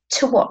area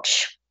to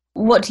watch.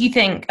 What do you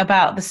think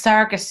about the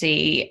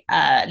surrogacy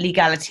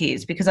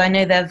legalities? Because I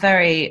know they're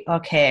very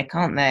archaic,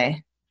 aren't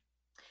they?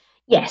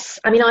 Yes,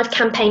 I mean, I've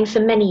campaigned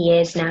for many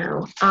years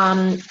now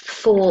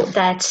for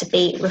there to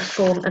be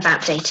reform of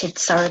outdated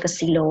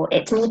surrogacy law.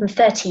 It's more than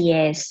 30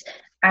 years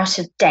out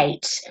of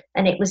date,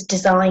 and it was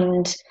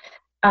designed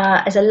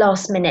as a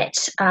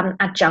last-minute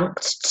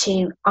adjunct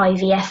to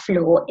IVF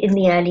law in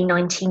the early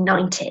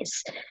 1990s,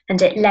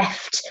 and it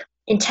left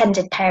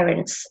intended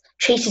parents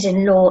treated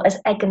in law as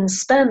egg and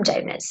sperm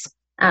donors.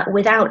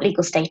 Without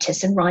legal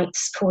status and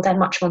rights for their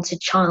much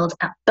wanted child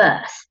at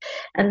birth.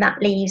 And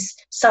that leaves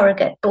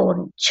surrogate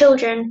born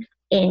children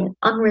in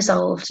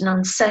unresolved and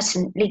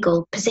uncertain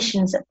legal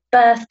positions at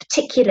birth,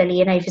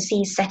 particularly in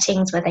overseas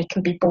settings where they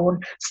can be born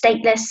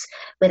stateless,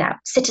 without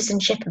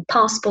citizenship and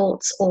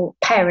passports or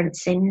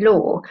parents in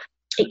law.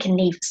 It can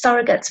leave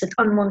surrogates with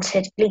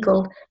unwanted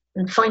legal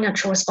and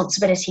financial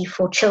responsibility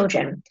for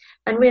children,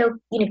 and real,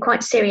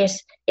 quite serious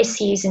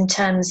issues in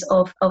terms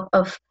of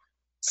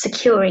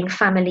securing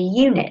family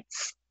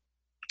units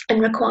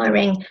and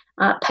requiring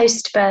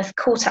post-birth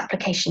court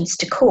applications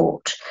to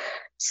court.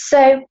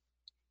 So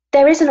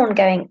there is an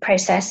ongoing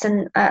process,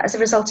 and as a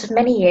result of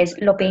many years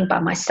lobbying by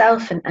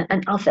myself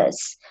and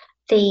others,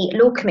 the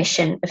Law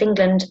Commission of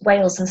England,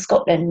 Wales and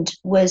Scotland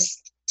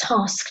was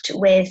tasked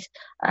with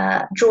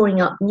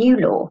drawing up new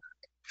law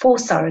for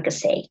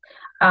surrogacy,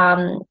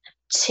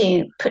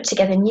 to put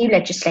together new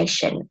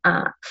legislation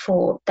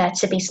for there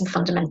to be some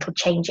fundamental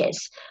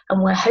changes.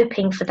 And we're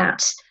hoping for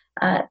that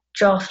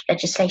draft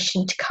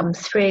legislation to come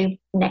through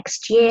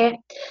next year.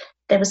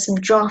 There were some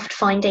draft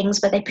findings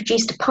where they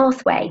produced a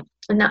pathway,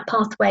 and that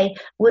pathway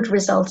would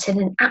result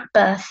in an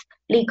at-birth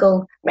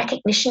legal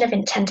recognition of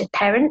intended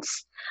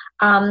parents.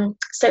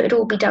 So it would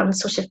all be done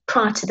sort of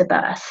prior to the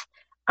birth,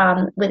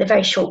 with a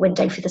very short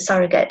window for the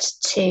surrogate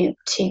to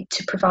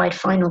provide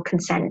final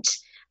consent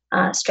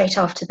straight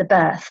after the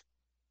birth.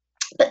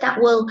 But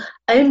that will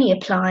only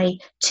apply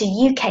to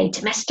UK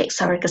domestic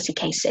surrogacy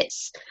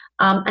cases,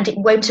 and it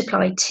won't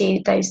apply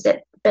to those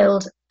that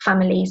build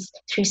families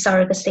through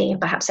surrogacy and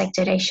perhaps egg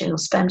donation or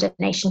sperm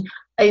donation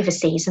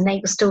overseas, and they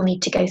will still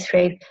need to go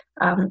through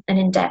an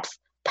in-depth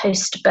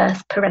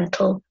post-birth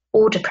parental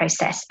order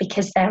process,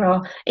 because there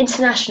are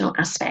international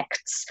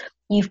aspects.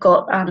 You've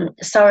got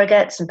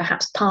surrogates and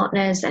perhaps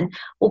partners and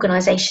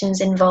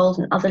organisations involved,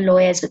 and other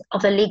lawyers with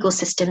other legal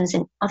systems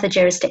in other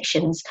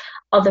jurisdictions,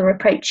 other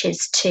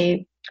approaches to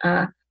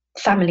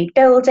family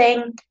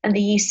building and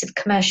the use of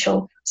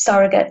commercial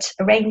surrogate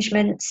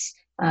arrangements,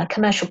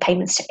 commercial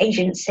payments to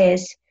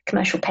agencies,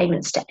 commercial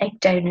payments to egg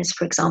donors,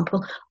 for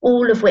example,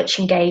 all of which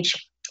engage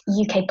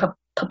UK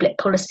public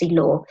policy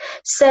law.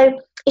 So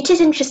it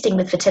is interesting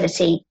with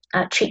fertility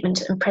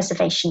treatment and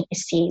preservation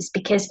issues,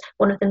 because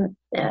one of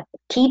the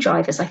key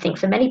drivers, I think,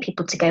 for many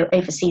people to go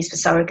overseas for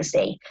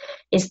surrogacy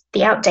is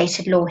the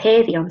outdated law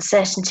here, the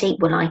uncertainty.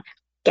 Will I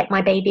get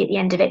my baby at the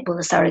end of it? Will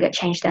the surrogate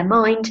change their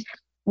mind?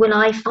 Will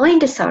I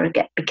find a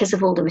surrogate? Because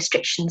of all the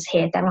restrictions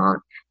here, there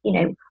aren't,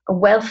 a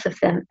wealth of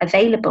them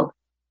available.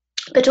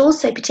 But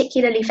also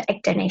particularly for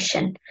egg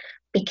donation,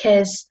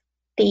 because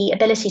the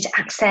ability to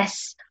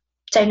access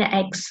donor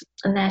eggs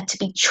and there to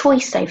be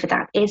choice over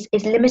that is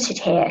limited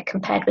here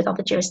compared with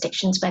other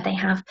jurisdictions where they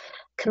have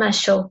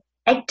commercial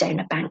egg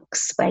donor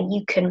banks, where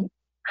you can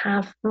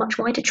have much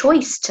wider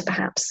choice to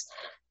perhaps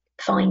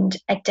find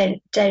egg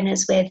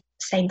donors with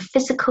same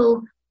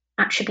physical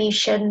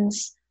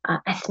attributions,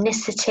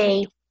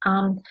 ethnicity,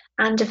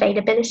 and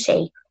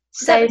availability.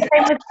 So the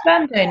same with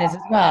sperm donors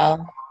as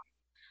well?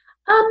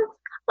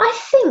 I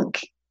think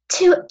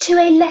to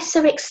a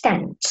lesser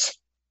extent.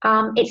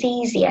 It's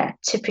easier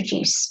to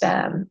produce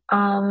sperm.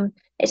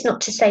 It's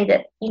not to say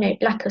that,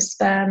 lack of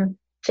sperm,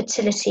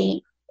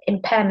 fertility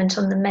impairment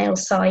on the male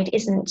side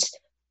isn't,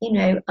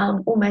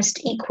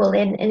 almost equal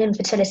in an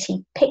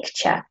infertility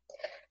picture.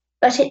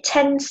 But it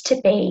tends to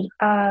be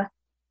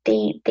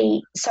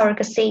the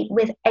surrogacy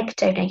with egg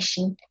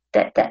donation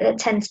that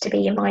tends to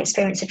be, in my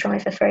experience, a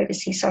driver for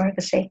overseas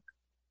surrogacy.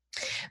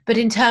 But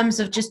in terms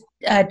of just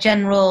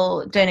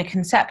general donor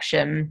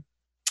conception,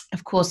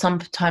 of course,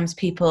 sometimes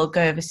people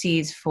go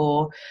overseas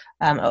for,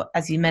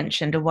 as you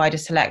mentioned, a wider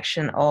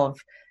selection of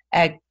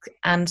egg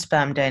and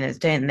sperm donors,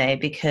 don't they?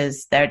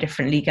 Because there are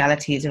different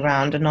legalities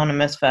around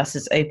anonymous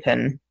versus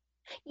open.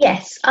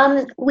 Yes,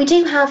 we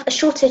do have a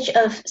shortage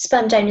of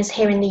sperm donors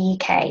here in the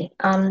UK.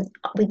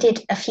 We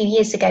did a few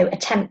years ago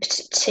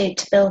attempt to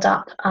build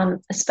up a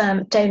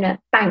sperm donor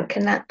bank,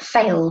 and that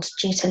failed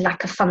due to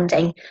lack of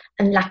funding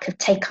and lack of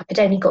take-up. It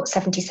only got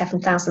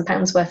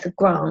 £77,000 worth of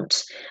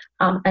grant.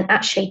 And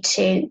actually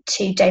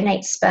to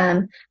donate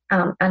sperm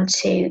and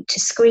to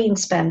screen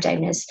sperm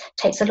donors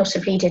takes a lot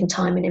of lead-in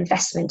time and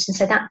investment. And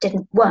so that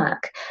didn't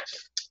work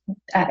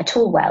at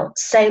all well.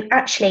 So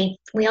actually,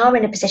 we are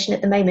in a position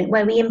at the moment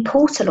where we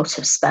import a lot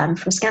of sperm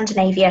from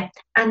Scandinavia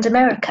and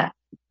America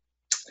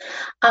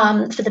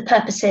for the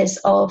purposes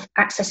of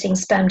accessing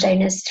sperm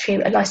donors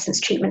through a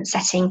licensed treatment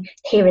setting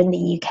here in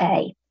the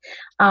UK.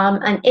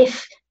 And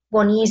if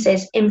one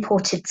uses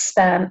imported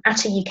sperm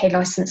at a UK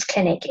licensed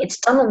clinic, it's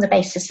done on the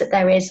basis that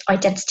there is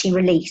identity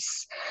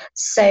release.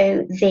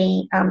 So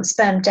the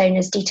sperm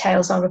donor's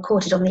details are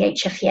recorded on the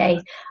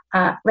HFEA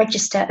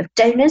register of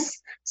donors,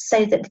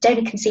 so that the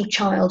donor conceived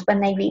child, when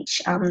they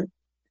reach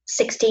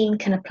 16,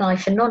 can apply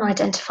for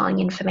non-identifying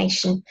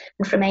information,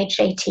 and from age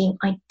 18,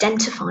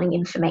 identifying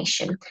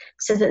information,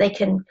 so that they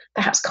can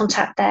perhaps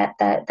contact their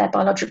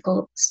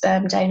biological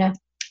sperm donor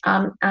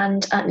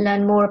and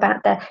learn more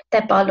about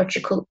their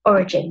biological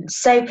origins.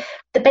 So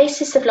the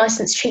basis of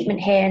licensed treatment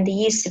here and the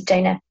use of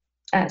donor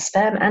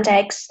sperm and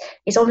eggs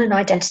is on an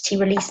identity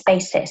release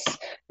basis.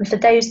 And for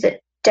those that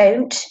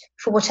don't,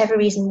 for whatever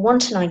reason,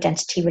 want an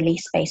identity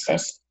release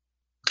basis,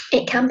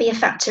 it can be a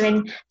factor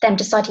in them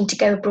deciding to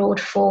go abroad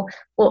for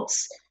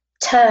what's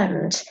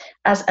termed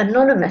as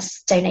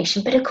anonymous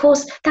donation. But of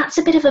course, that's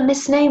a bit of a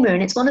misnomer,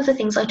 and it's one of the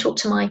things I talk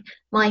to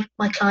my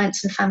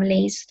clients and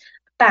families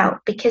about,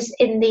 because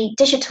in the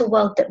digital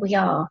world that we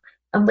are,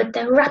 and with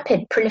the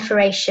rapid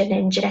proliferation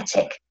in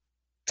genetic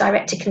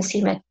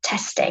direct-to-consumer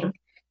testing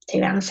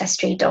through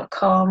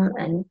Ancestry.com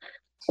and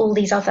all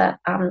these other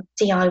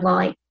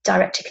DIY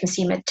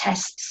direct-to-consumer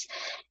tests,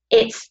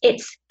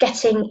 it's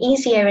getting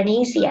easier and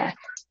easier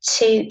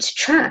to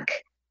track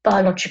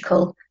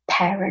biological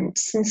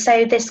parents. And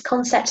so this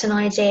concept and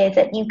idea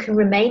that you can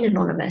remain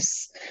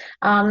anonymous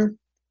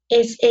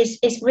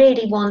is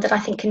really one that I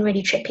think can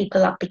really trip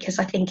people up, because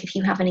I think if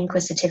you have an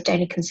inquisitive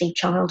donor conceived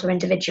child or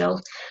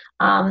individual,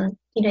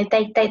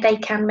 they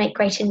can make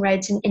great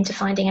inroads into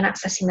finding and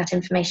accessing that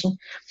information.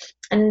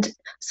 And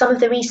some of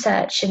the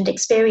research and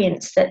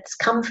experience that's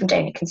come from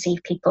donor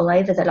conceived people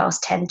over the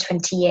last 10,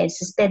 20 years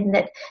has been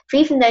that for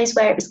even those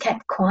where it was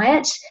kept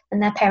quiet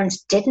and their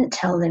parents didn't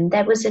tell them,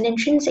 there was an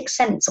intrinsic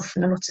sense,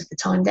 often a lot of the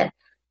time, that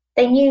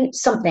they knew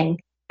something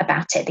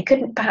about it. They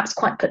couldn't perhaps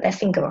quite put their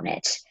finger on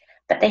it,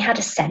 but they had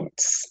a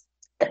sense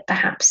that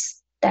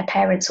perhaps their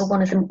parents or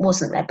one of them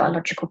wasn't their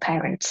biological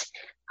parent.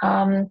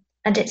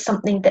 And it's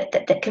something that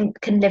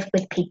can live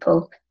with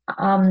people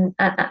and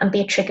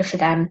be a trigger for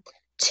them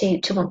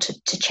to want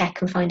to check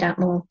and find out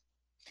more.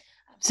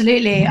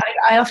 Absolutely.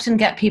 I often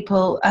get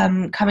people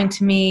coming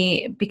to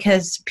me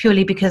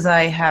purely because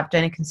I have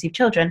donor conceived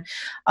children,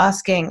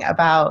 asking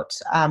about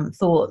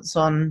thoughts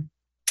on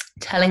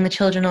telling the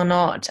children or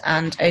not,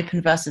 and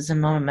open versus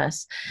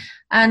anonymous.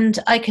 And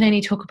I can only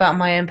talk about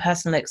my own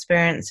personal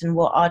experience and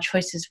what our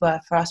choices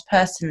were for us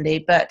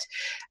personally. But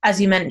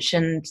as you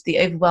mentioned, the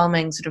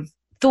overwhelming sort of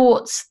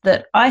thoughts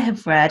that I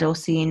have read or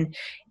seen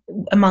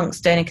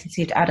amongst donor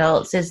conceived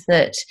adults is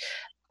that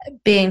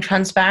being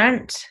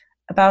transparent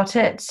about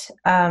it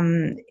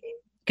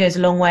goes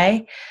a long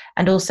way,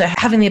 and also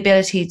having the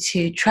ability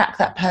to track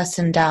that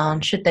person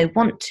down should they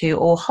want to,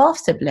 or half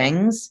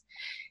siblings,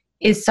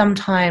 is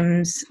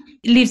sometimes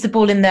leaves the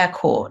ball in their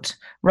court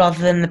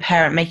rather than the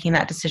parent making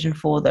that decision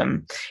for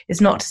them.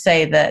 It's not to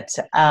say that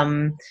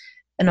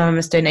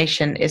anonymous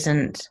donation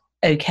isn't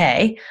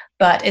okay,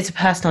 but it's a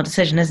personal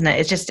decision, isn't it?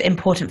 It's just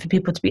important for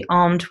people to be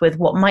armed with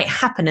what might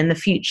happen in the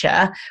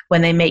future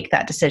when they make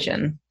that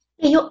decision.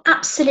 You're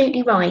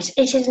absolutely right.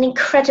 It is an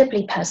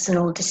incredibly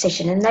personal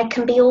decision, and there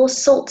can be all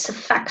sorts of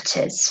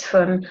factors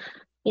from,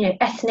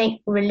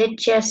 ethnic,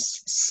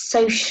 religious,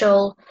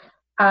 social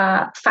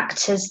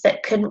factors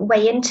that can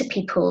weigh into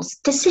people's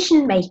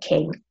decision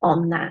making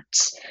on that.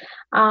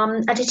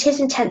 And it is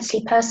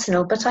intensely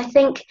personal, but I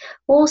think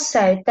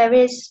also there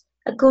is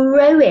a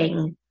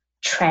growing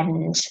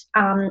trend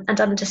and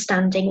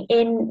understanding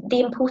in the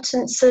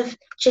importance of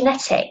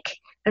genetic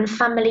and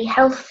family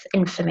health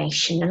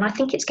information. And I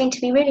think it's going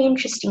to be really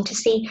interesting to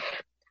see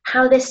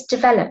how this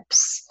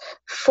develops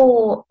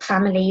for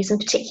families, and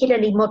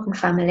particularly modern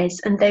families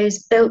and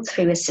those built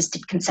through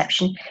assisted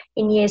conception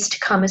in years to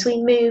come, as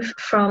we move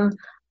from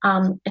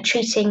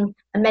treating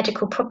a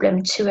medical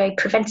problem to a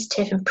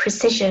preventative and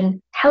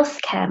precision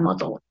healthcare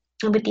model.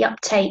 And with the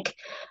uptake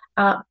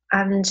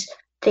and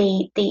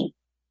the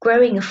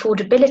growing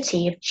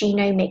affordability of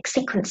genomic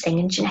sequencing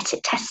and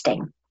genetic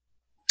testing,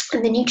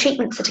 and the new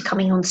treatments that are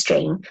coming on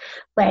stream,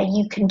 where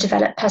you can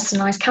develop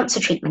personalised cancer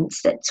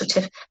treatments that sort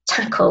of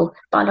tackle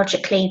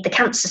biologically the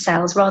cancer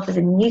cells rather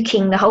than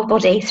nuking the whole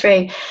body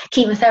through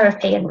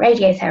chemotherapy and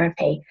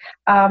radiotherapy,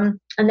 and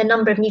the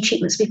number of new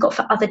treatments we've got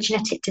for other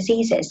genetic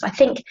diseases, I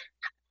think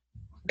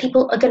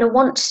people are going to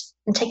want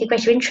and take a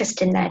greater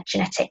interest in their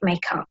genetic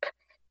makeup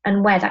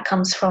and where that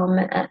comes from.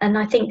 And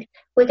I think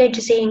we're going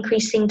to see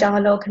increasing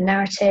dialogue and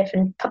narrative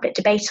and public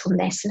debate on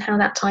this, and how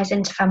that ties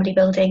into family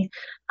building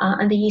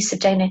and the use of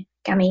donor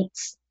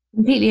gametes.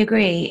 Completely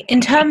agree.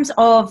 In terms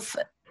of,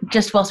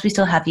 just whilst we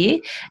still have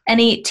you,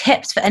 any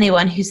tips for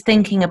anyone who's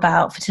thinking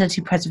about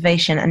fertility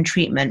preservation and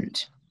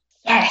treatment?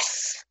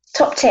 Yes,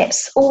 top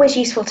tips, always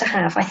useful to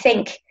have. I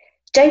think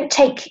don't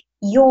take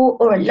your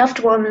or a loved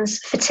one's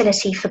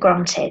fertility for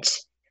granted.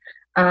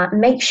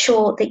 Make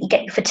sure that you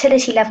get your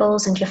fertility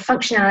levels and your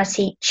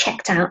functionality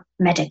checked out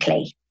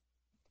medically.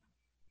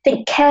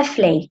 Think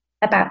carefully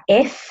about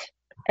if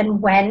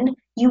and when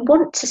you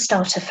want to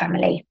start a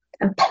family,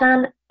 and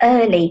plan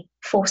early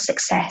for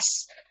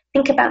success.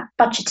 Think about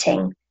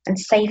budgeting and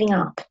saving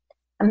up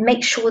and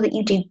make sure that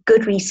you do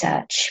good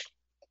research.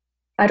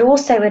 I'd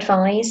also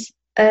advise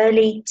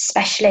early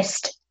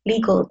specialist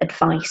legal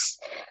advice.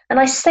 And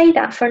I say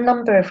that for a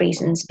number of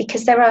reasons,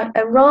 because there are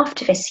a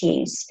raft of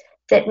issues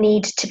that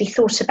need to be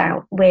thought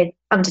about with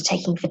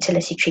undertaking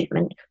fertility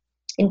treatment,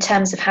 in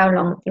terms of how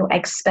long your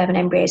eggs, sperm and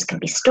embryos can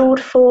be stored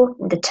for,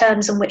 the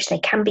terms on which they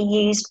can be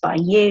used by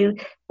you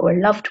or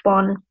a loved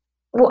one.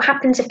 What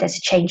happens if there's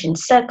a change in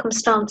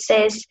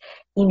circumstances?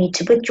 You need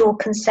to withdraw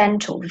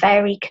consent or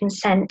vary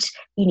consent.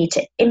 You need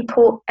to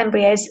import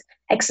embryos,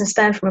 eggs and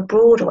sperm from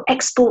abroad, or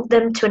export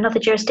them to another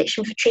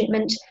jurisdiction for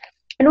treatment.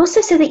 And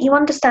also so that you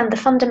understand the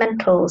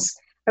fundamentals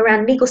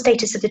around legal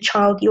status of the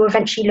child you're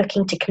eventually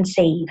looking to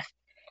conceive.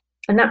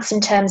 And that's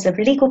in terms of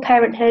legal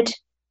parenthood,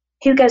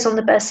 who goes on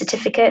the birth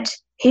certificate,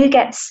 who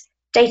gets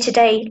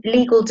day-to-day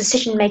legal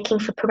decision-making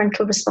for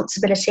parental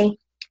responsibility,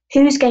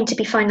 who's going to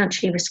be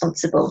financially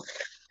responsible,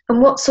 and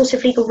what sort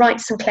of legal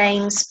rights and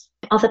claims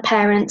other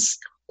parents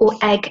or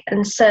egg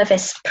and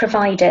service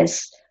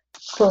providers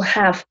will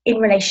have in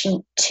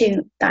relation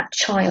to that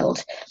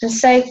child. And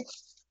so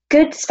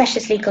good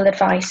specialist legal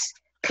advice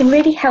can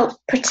really help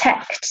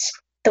protect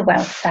the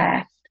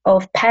welfare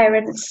of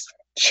parents,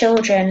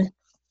 children,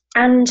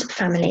 and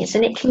families,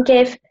 and it can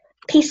give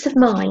peace of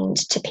mind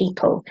to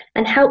people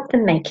and help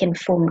them make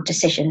informed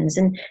decisions,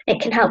 and it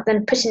can help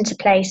them put into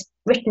place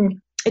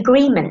written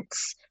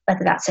agreements,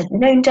 whether that's a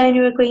known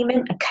donor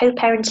agreement, a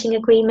co-parenting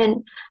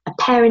agreement, a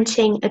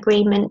parenting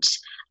agreement,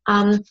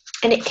 and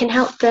it can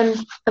help them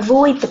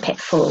avoid the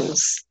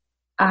pitfalls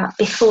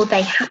before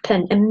they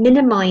happen and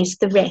minimise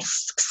the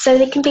risks, so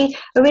they can be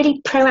a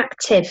really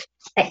proactive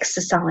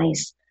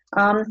exercise.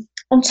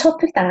 On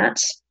top of that,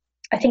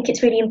 I think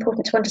it's really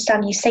important to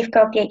understand you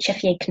safeguard the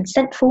HFEA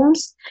consent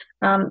forms,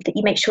 that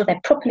you make sure they're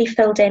properly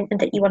filled in and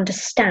that you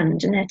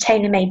understand and they're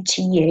tailor-made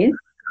to you,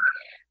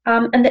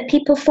 and that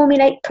people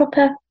formulate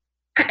proper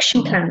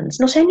action plans,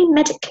 not only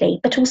medically,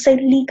 but also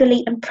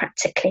legally and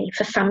practically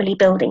for family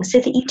building, so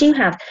that you do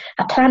have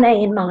a plan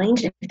A in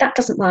mind. If that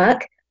doesn't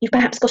work, you've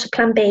perhaps got a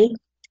plan B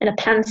and a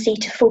plan C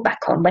to fall back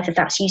on, whether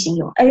that's using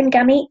your own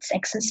gametes,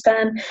 eggs and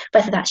sperm,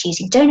 whether that's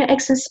using donor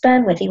eggs and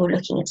sperm, whether you're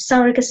looking at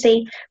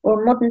surrogacy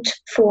or a modern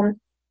form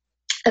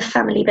of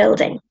family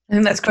building. I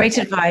think that's great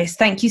advice.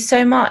 Thank you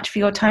so much for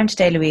your time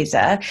today,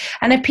 Louisa.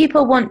 And if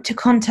people want to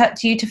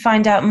contact you to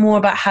find out more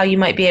about how you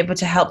might be able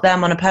to help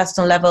them on a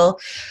personal level,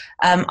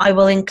 I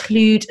will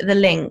include the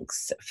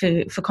links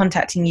for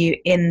contacting you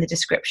in the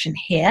description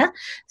here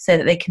so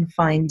that they can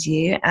find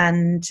you.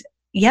 And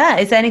yeah,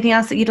 is there anything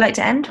else that you'd like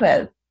to end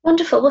with?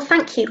 Wonderful. Well,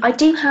 thank you. I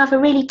do have a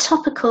really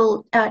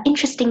topical,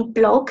 interesting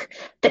blog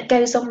that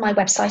goes on my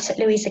website at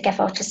Louisa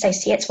Gevart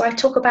Associates, where I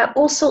talk about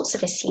all sorts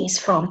of issues,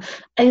 from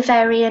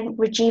ovarian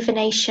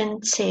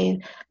rejuvenation to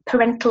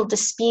parental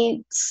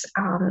disputes,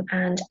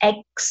 and egg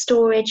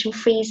storage and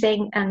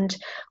freezing, and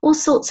all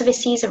sorts of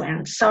issues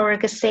around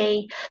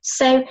surrogacy.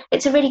 So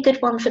it's a really good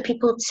one for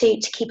people to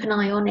keep an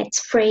eye on.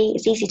 It's free,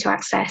 it's easy to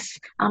access,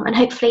 and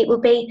hopefully it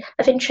will be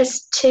of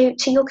interest to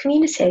your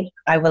community.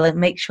 I will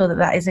make sure that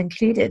that is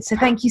included. So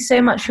thank you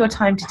so much for your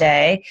time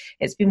today.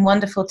 It's been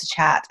wonderful to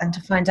chat and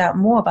to find out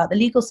more about the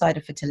legal side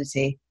of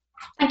fertility.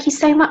 Thank you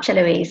so much,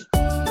 Eloise.